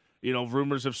 but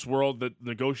rumors have swirled that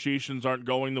negotiations aren't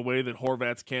going the way that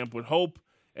Horvat's camp would hope,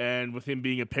 and with him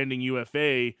being a pending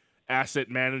UFA, asset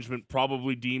management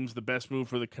probably deems the best move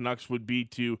for the Canucks would be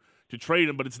to trade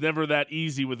him, but it's never that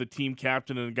easy with a team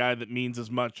captain and a guy that means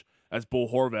as much as Bo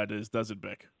Horvat is, does it,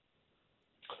 Bik?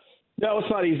 No, it's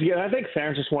not easy. And I think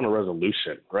fans just want a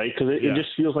resolution, right? Because it just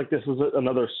feels like this is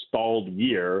another stalled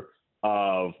year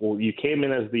of, well, you came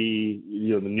in as the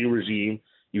new regime,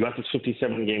 you got this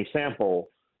 57-game sample.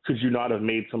 Could you not have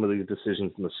made some of these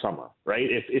decisions in the summer, right?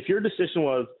 If your decision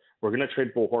was, we're going to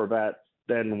trade Bo Horvat,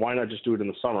 then why not just do it in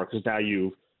the summer? Because now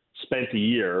you've spent a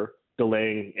year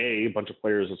delaying a bunch of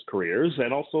players' careers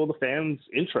and also the fans'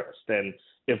 interest. And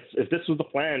if this was the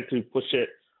plan to push it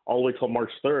all the way till March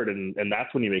 3rd, and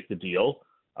that's when you make the deal,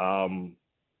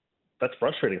 that's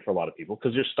frustrating for a lot of people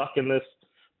because you're stuck in this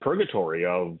purgatory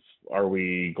of, are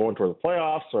we going toward the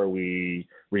playoffs? Are we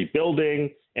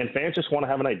rebuilding? And fans just want to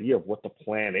have an idea of what the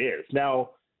plan is. Now,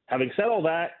 having said all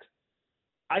that,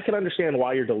 I can understand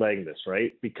why you're delaying this,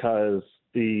 right? Because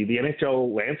the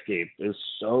NHL landscape is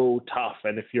so tough.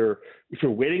 And if you're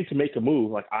waiting to make a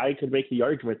move, like I could make the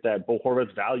argument that Bo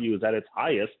Horvat's value is at its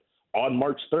highest on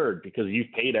March 3rd because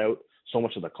you've paid out so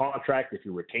much of the contract. If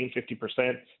you retain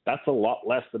 50%, that's a lot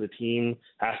less that a team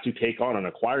has to take on, an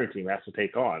acquiring team has to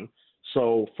take on.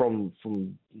 So from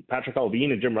Patrick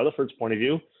Allvin and Jim Rutherford's point of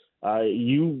view,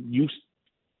 you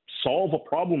solve a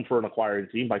problem for an acquiring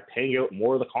team by paying out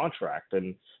more of the contract.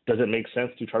 And does it make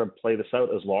sense to try to play this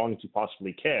out as long as you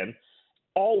possibly can,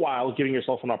 all while giving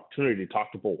yourself an opportunity to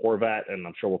talk to Bo Horvat? And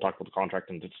I'm sure we'll talk about the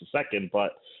contract in just a second,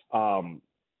 but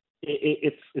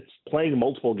it's playing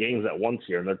multiple games at once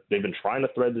here, and they've been trying to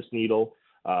thread this needle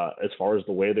as far as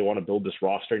the way they want to build this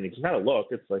roster. And you can kind of look,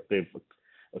 it's like they've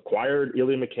acquired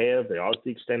Ilya Mikheyev, they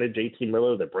obviously extended JT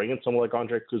Miller, they're bringing someone like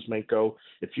Andrei Kuzmenko.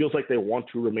 It feels like they want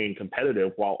to remain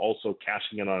competitive while also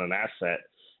cashing in on an asset.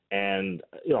 And,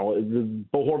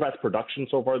 Bo Horvat's production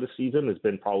so far this season has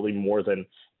been probably more than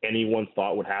anyone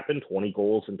thought would happen. 20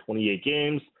 goals in 28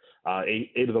 games,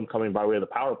 eight of them coming by way of the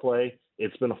power play.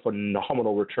 It's been a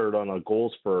phenomenal return on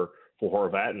goals for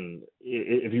Horvat. And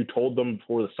if you told them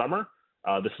before the summer,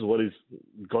 this is what he's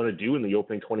going to do in the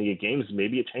opening 28 games,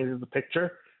 maybe it changes the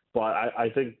picture. But I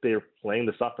think they're playing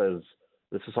this up as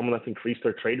this is someone that's increased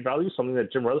their trade value, something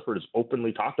that Jim Rutherford has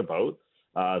openly talked about,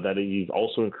 that he's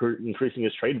also increasing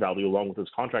his trade value along with his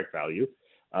contract value.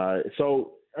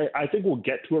 So I think we'll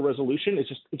get to a resolution. It's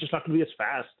just not going to be as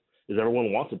fast as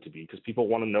everyone wants it to be because people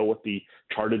want to know what the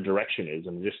charted direction is.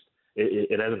 And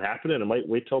it hasn't happened, and it might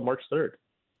wait till March 3rd.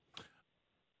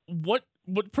 What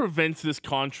prevents this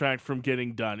contract from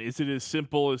getting done? Is it as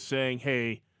simple as saying,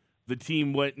 hey, the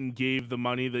team went and gave the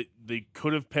money that they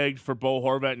could have pegged for Bo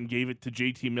Horvat and gave it to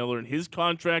JT Miller in his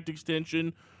contract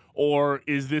extension? Or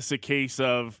is this a case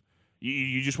of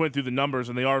you just went through the numbers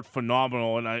and they are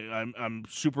phenomenal, and I'm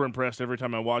super impressed every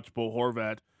time I watch Bo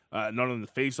Horvat, not on the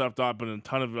faceoff dot, but in a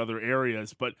ton of other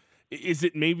areas. But is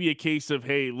it maybe a case of,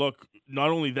 hey, look, not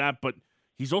only that, but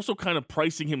he's also kind of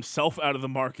pricing himself out of the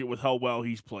market with how well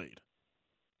he's played?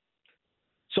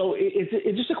 So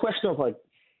it's just a question of, like,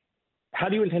 how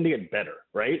do you intend to get better,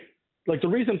 right? Like, the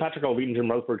reason Patrick Allvin and Jim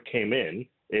Rutherford came in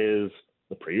is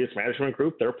the previous management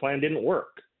group, their plan didn't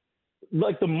work.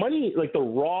 Like, the money, like the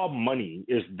raw money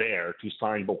is there to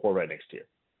sign Bo Horvat next year.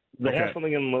 They have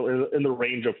something in the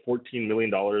range of $14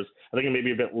 million. I think it may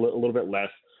be a little bit less.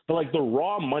 But, like, the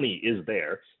raw money is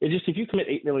there. It's just if you commit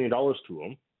 $8 million to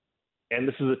him, and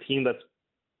this is a team that's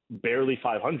barely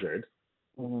 500,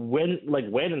 when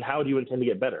and how do you intend to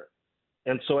get better?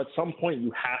 And so at some point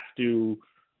you have to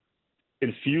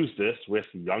infuse this with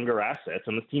younger assets,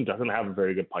 and this team doesn't have a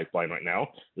very good pipeline right now.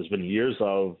 There's been years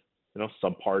of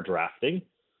subpar drafting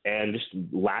and just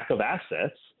lack of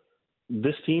assets.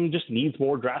 This team just needs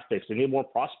more draft picks. They need more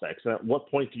prospects. And at what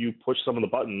point do you push some of the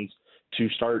buttons to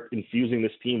start infusing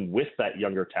this team with that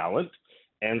younger talent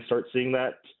and start seeing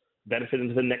that benefit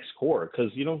into the next core?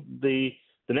 Because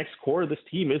the next core of this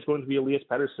team is going to be Elias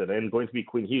Pettersson and going to be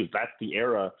Quinn Hughes. That's the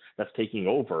era that's taking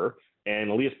over. And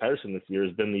Elias Pettersson this year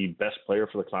has been the best player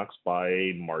for the Canucks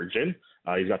by margin.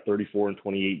 He's got 34 in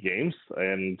 28 games,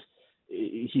 and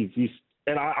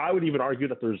I would even argue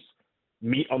that there's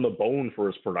meat on the bone for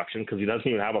his production because he doesn't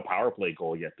even have a power play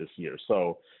goal yet this year.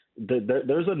 So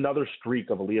there's another streak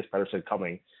of Elias Pettersson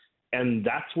coming. And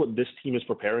that's what this team is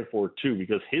preparing for, too,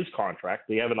 because his contract,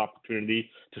 they have an opportunity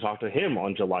to talk to him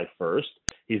on July 1st.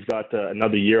 He's got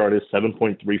another year on his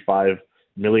 $7.35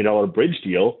 million bridge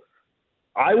deal.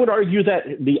 I would argue that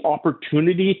the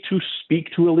opportunity to speak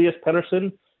to Elias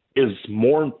Pettersson is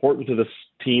more important to this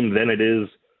team than it is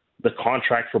the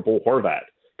contract for Bo Horvat.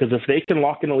 Because if they can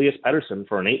lock in Elias Pettersson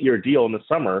for an 8-year deal in the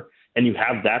summer and you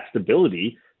have that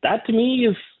stability, that to me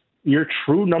is your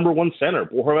true number one center.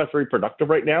 Bo Horvat's very productive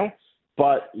right now,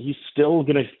 but he's still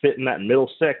going to fit in that middle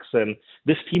six. And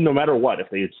this team, no matter what, if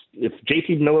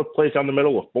JT Miller plays down the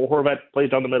middle, if Bo Horvat plays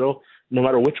down the middle, no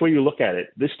matter which way you look at it,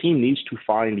 this team needs to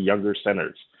find younger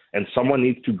centers. And someone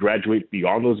needs to graduate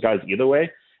beyond those guys either way.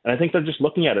 And I think they're just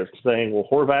looking at it saying, well,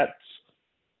 Horvat,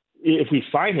 if we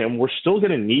sign him, we're still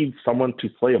going to need someone to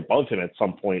play above him at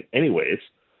some point anyways.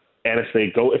 And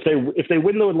if they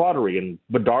win the lottery and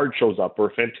Bedard shows up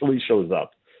or if Fantilli shows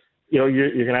up,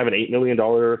 you're going to have an $8 million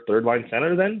third line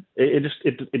center then?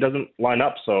 It doesn't line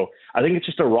up. So I think it's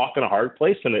just a rock and a hard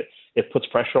place, and it puts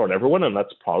pressure on everyone, and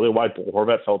that's probably why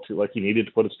Horvat felt like he needed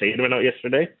to put a statement out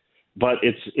yesterday. But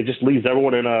it just leaves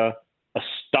everyone in a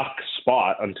stuck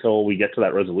spot until we get to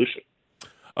that resolution.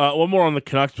 One more on the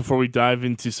Canucks before we dive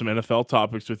into some NFL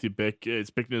topics with you, Bik. It's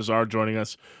Bik Nizzar joining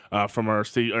us from our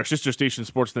sister station,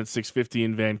 Sportsnet 650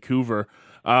 in Vancouver.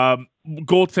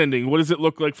 Goaltending, what does it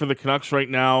look like for the Canucks right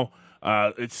now?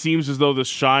 It seems as though the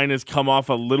shine has come off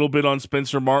a little bit on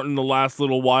Spencer Martin the last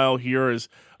little while here, as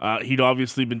he'd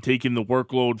obviously been taking the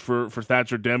workload for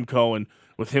Thatcher Demko, and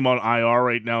with him on IR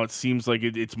right now, it seems like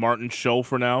it's Martin's show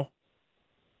for now.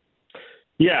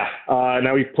 Yeah,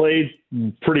 now he played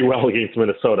pretty well against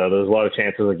Minnesota. There's a lot of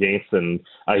chances against, and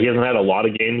he hasn't had a lot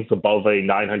of games above a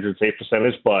 900 save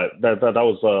percentage, but that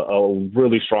was a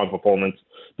really strong performance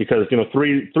because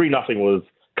 3-0 was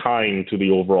kind to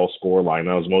the overall score line.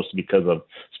 That was mostly because of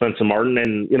Spencer Martin,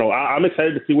 and I'm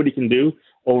excited to see what he can do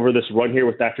over this run here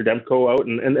with Thatcher Demko out.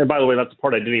 And by the way, that's the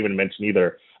part I didn't even mention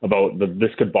either about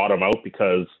this could bottom out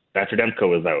because Thatcher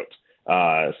Demko is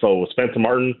out. So Spencer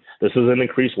Martin, this is an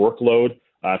increased workload.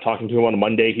 Talking to him on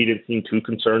Monday, he didn't seem too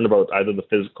concerned about either the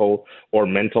physical or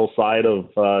mental side of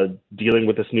dealing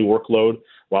with this new workload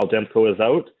while Demko is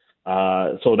out.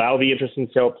 So that'll be interesting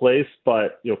to see how it plays.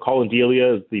 But, Colin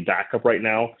Delia is the backup right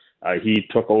now. He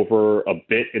took over a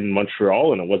bit in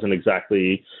Montreal, and it wasn't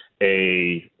exactly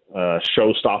a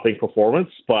show-stopping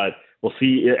performance. But we'll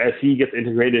see as he gets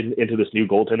integrated into this new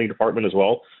goaltending department as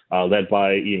well, led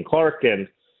by Ian Clark. And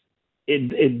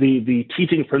the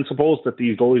teaching principles that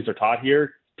these goalies are taught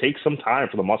here take some time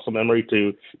for the muscle memory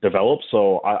to develop.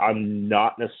 So I'm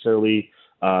not necessarily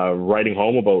writing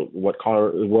home about what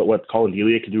Colin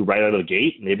Delia could do right out of the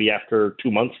gate. Maybe after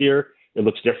 2 months here, it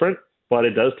looks different, but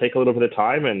it does take a little bit of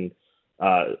time. And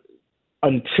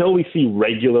until we see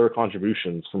regular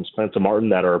contributions from Spencer Martin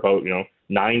that are about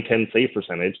 9-10 save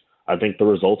percentage, I think the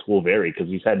results will vary because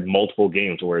he's had multiple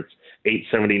games where it's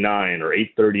 879 or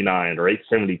 839 or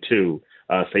 872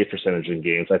 save percentage in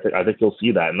games. I think you'll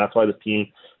see that, and that's why this team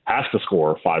has to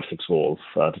score 5-6 goals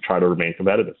to try to remain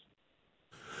competitive.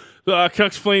 The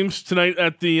Canucks Flames tonight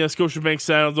at the Scotiabank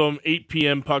Saddledome, 8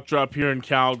 p.m. puck drop here in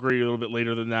Calgary. A little bit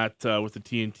later than that with the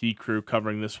TNT crew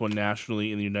covering this one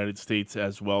nationally in the United States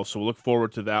as well. So we'll look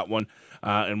forward to that one,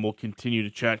 and we'll continue to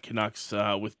chat Canucks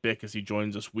with Bik as he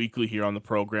joins us weekly here on the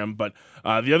program. But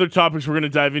the other topics we're going to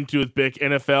dive into with Bik,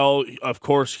 NFL, of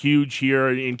course, huge here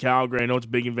in Calgary. I know it's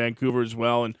big in Vancouver as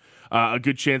well, and a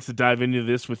good chance to dive into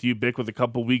this with you, Bik, with a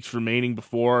couple weeks remaining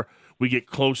before we get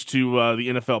close to the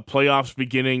NFL playoffs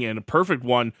beginning, and a perfect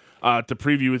one to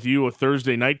preview with you a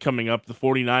Thursday night coming up, the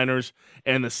 49ers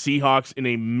and the Seahawks in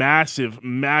a massive,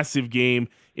 massive game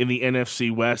in the NFC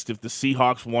West. If the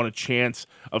Seahawks want a chance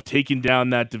of taking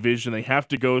down that division, they have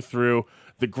to go through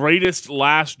the greatest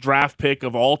last draft pick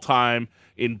of all time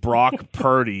in Brock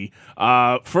Purdy.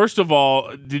 First of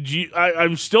all,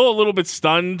 I'm still a little bit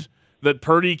stunned that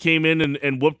Purdy came in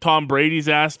and whooped Tom Brady's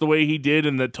ass the way he did,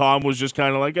 and that Tom was just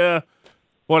kind of like,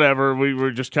 whatever,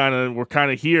 we're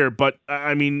kind of here. But,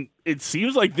 I mean, it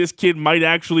seems like this kid might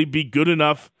actually be good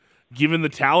enough, given the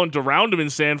talent around him in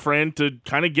San Fran, to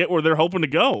kind of get where they're hoping to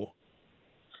go.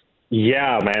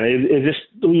 Yeah, man. It just,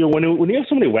 when you have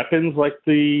so many weapons like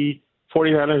the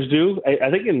 49ers do,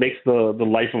 I think it makes the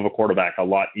life of a quarterback a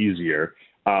lot easier.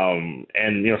 And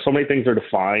so many things are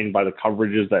defined by the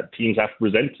coverages that teams have to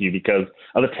present to you because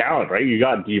of the talent, right? You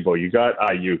got Debo, you got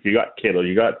Ayuk, you got Kittle,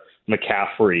 you got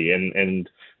McCaffrey, and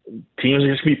teams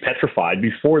are just going to be petrified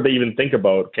before they even think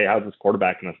about, okay, how's this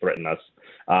quarterback going to threaten us?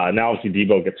 Now, obviously,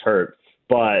 Debo gets hurt,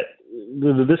 but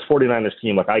this 49ers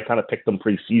team, like, I kind of picked them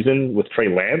preseason with Trey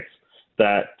Lance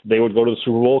that they would go to the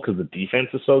Super Bowl because the defense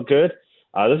is so good.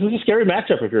 This is a scary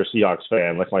matchup if you're a Seahawks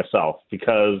fan like myself,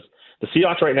 because the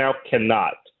Seahawks right now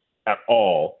cannot at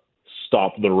all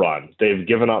stop the run. They've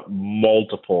given up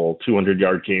multiple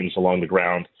 200-yard games along the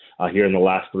ground here in the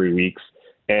last 3 weeks.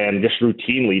 And just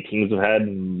routinely, teams have had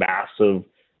massive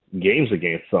games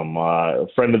against them. A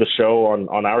friend of the show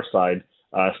on our side,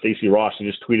 Stacey Ross, she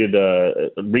just tweeted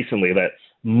recently that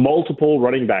multiple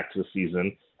running backs this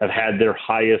season have had their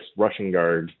highest rushing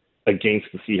yard against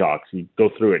the Seahawks. You go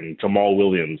through it, and Jamal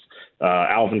Williams,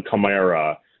 Alvin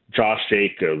Kamara, Josh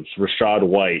Jacobs, Rashad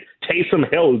White, Taysom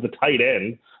Hill, who's the tight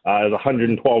end, has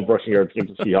 112 rushing yards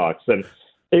against the Seahawks. And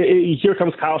here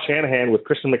comes Kyle Shanahan with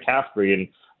Christian McCaffrey, and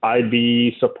I'd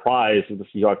be surprised if the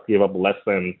Seahawks gave up less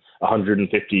than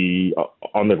 150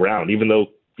 on the ground, even though,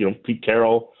 Pete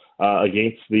Carroll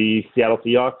against the Seattle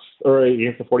Seahawks or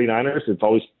against the 49ers, it's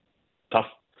always tough,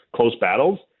 close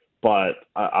battles. But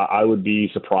I would be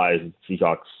surprised if the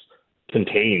Seahawks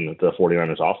contain the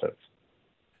 49ers offense.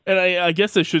 And I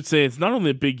guess I should say it's not only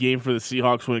a big game for the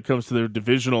Seahawks when it comes to their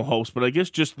divisional host, but I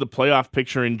guess just the playoff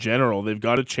picture in general. They've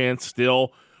got a chance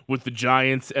still with the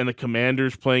Giants and the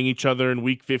Commanders playing each other in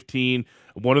Week 15.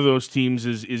 One of those teams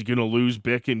is going to lose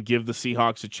Bik and give the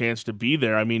Seahawks a chance to be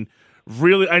there. I mean,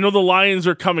 really, I know the Lions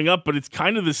are coming up, but it's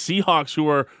kind of the Seahawks who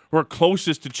are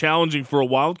closest to challenging for a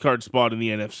wild card spot in the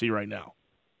NFC right now.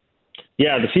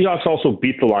 Yeah, the Seahawks also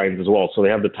beat the Lions as well, so they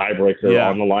have the tiebreaker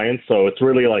on the Lions. So it's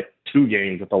really like 2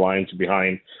 games that the Lions are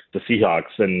behind the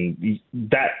Seahawks, and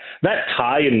that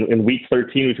tie in Week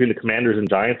 13 between the Commanders and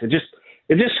Giants, it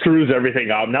just screws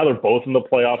everything up. Now they're both in the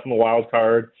playoffs in the wild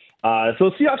card, so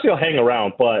the Seahawks will hang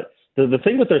around. But the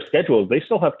thing with their schedule is they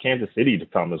still have Kansas City to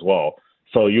come as well.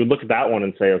 So you would look at that one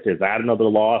and say, okay, is that another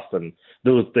loss? And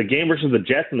there was the game versus the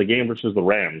Jets and the game versus the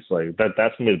Rams. Like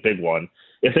that's gonna be the big one.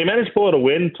 If they manage to pull out a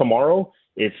win tomorrow,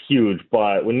 it's huge.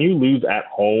 But when you lose at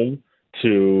home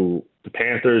to the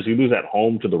Panthers, you lose at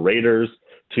home to the Raiders,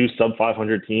 2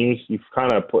 sub-500 teams, you've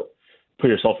kind of put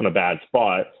yourself in a bad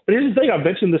spot. But here's the thing, I've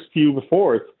mentioned this to you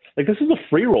before. It's like this is a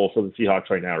free roll for the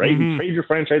Seahawks right now, right? You trade your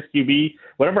franchise QB,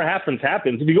 whatever happens.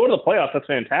 If you go to the playoffs, that's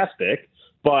fantastic.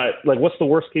 But like, what's the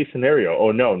worst case scenario?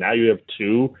 Oh no, now you have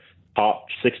 2 top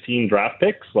 16 draft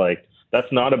picks. Like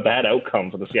that's not a bad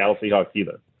outcome for the Seattle Seahawks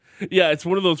either. Yeah, it's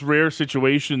one of those rare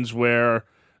situations where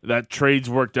that trade's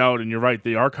worked out, and you're right,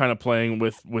 they are kind of playing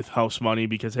with house money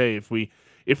because, hey, if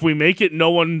we make it, no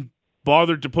one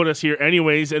bothered to put us here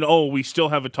anyways, and we still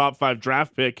have a top 5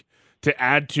 draft pick to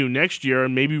add to next year,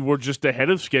 and maybe we're just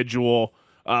ahead of schedule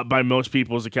by most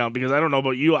people's account, because I don't know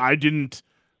about you,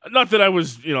 not that I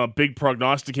was a big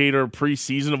prognosticator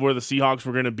preseason of where the Seahawks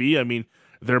were going to be. I mean,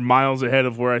 they're miles ahead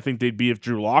of where I think they'd be if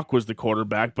Drew Lock was the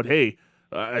quarterback, but hey,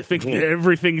 I think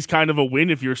everything's kind of a win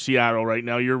if you're Seattle right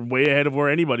now. You're way ahead of where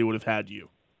anybody would have had you.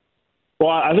 Well,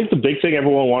 I think the big thing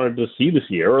everyone wanted to see this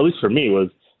year, or at least for me, was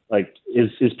like,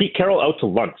 is Pete Carroll out to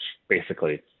lunch,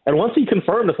 basically? And once he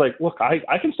confirmed, it's like, look,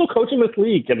 I can still coach in this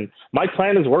league, and my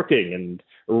plan is working. And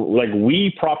like,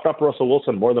 we propped up Russell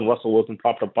Wilson more than Russell Wilson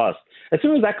propped up us. As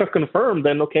soon as that got confirmed,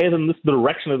 then this the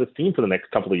direction of this team for the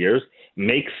next couple of years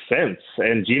makes sense.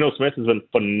 And Geno Smith has been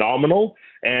phenomenal.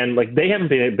 And like, they haven't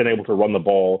been able to run the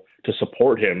ball to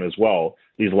support him as well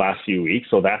these last few weeks,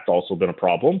 so that's also been a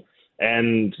problem.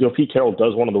 And Pete Carroll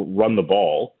does want to run the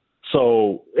ball.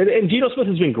 So and Geno Smith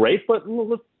has been great, but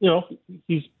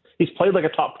he's played like a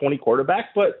top 20 quarterback,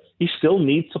 but he still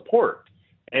needs support.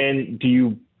 And do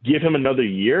you give him another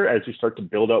year as you start to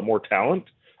build out more talent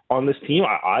on this team?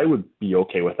 I would be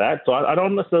okay with that. So I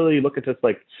don't necessarily look at this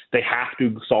like they have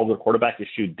to solve the quarterback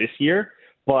issue this year.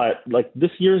 But like, this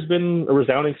year's been a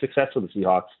resounding success for the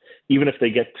Seahawks, even if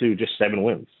they get to just 7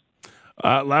 wins.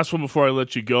 Last one before I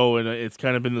let you go, and it's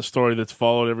kind of been the story that's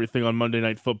followed everything on Monday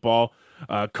Night Football.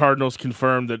 Cardinals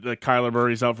confirmed that Kyler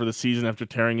Murray's out for the season after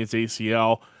tearing his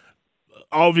ACL.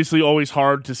 Obviously, always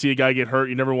hard to see a guy get hurt.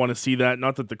 You never want to see that.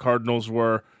 Not that the Cardinals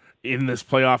were in this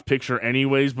playoff picture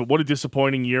anyways, but what a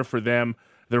disappointing year for them.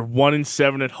 They're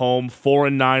 1-7 at home,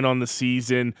 4-9 on the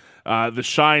season. The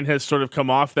shine has sort of come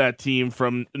off that team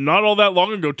from not all that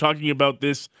long ago, talking about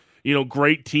this,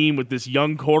 great team with this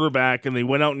young quarterback, and they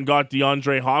went out and got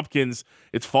DeAndre Hopkins.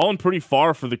 It's fallen pretty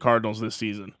far for the Cardinals this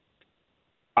season.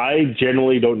 I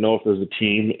generally don't know if there's a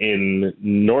team in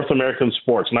North American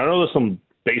sports, and I know there's some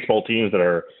baseball teams that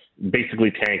are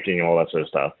basically tanking and all that sort of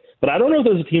stuff, but I don't know if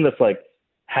there's a team that's like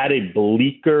had a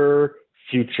bleaker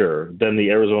future than the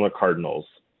Arizona Cardinals.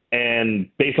 And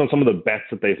based on some of the bets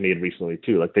that they've made recently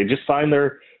too, like they just signed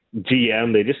their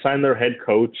GM, they just signed their head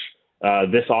coach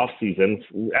this offseason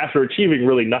after achieving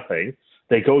really nothing.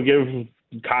 They go give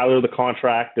Kyler the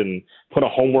contract and put a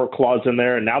homework clause in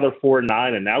there, and now they're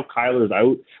 4-9, and now Kyler's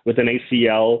out with an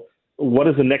ACL. What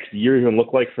does the next year even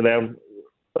look like for them?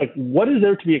 Like, what is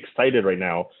there to be excited right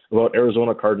now about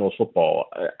Arizona Cardinals football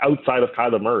outside of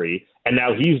Kyler Murray? And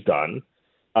now he's done.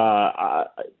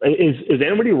 Is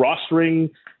anybody rostering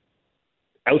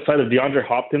outside of DeAndre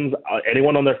Hopkins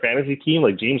anyone on their fantasy team?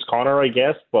 Like James Conner, I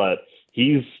guess, but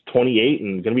he's 28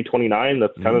 and going to be 29.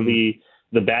 That's kind of the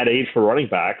bad age for running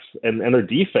backs. And their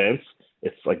defense,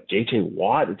 it's like J.J.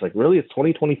 Watt. It's like, really, it's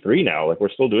 2023 now. Like, we're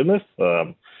still doing this?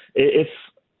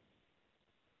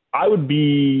 I would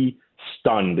be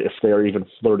stunned if they're even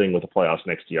flirting with the playoffs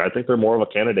next year. I think they're more of a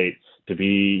candidate to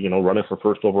be, running for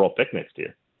first overall pick next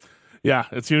year. Yeah,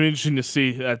 it's going to be interesting to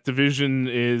see. That division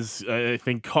is, I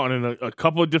think, caught in a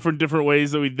couple of different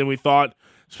ways than we thought.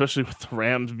 especially with the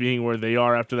Rams being where they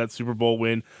are after that Super Bowl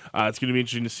win. It's going to be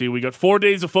interesting to see. We got 4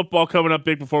 days of football coming up,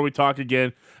 Big, before we talk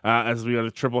again, as we got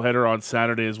a triple header on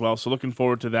Saturday as well. So looking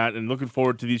forward to that and looking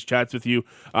forward to these chats with you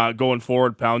going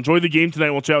forward, pal. Enjoy the game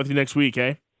tonight. We'll chat with you next week,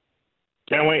 eh?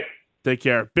 Can't wait. Take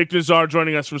care. Bik Nizzar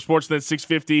joining us from Sportsnet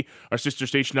 650, our sister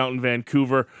station out in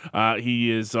Vancouver. He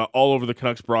is all over the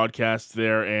Canucks broadcast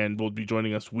there and will be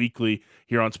joining us weekly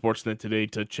here on Sportsnet today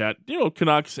to chat,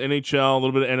 Canucks, NHL, a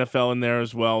little bit of NFL in there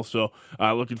as well. So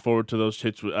looking forward to those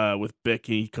hits with Bik.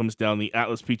 He comes down the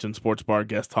Atlas Pizza and Sports Bar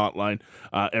guest hotline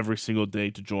every single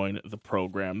day to join the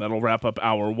program. That'll wrap up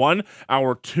hour 1.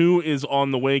 Hour 2 is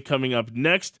on the way coming up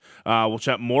next. We'll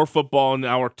chat more football in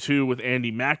hour 2 with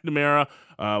Andy McNamara.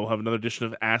 We'll have another edition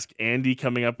of Ask Andy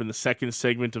coming up in the second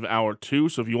segment of hour 2.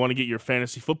 So if you want to get your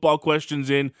fantasy football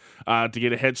questions in to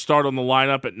get a head start on the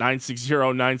lineup at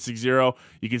 960-960,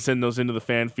 you can send those into the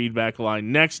fan feedback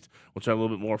line next. We'll chat a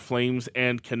little bit more Flames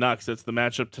and Canucks. That's the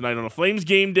matchup tonight on a Flames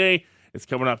game day. It's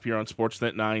coming up here on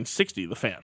Sportsnet 960, The Fan.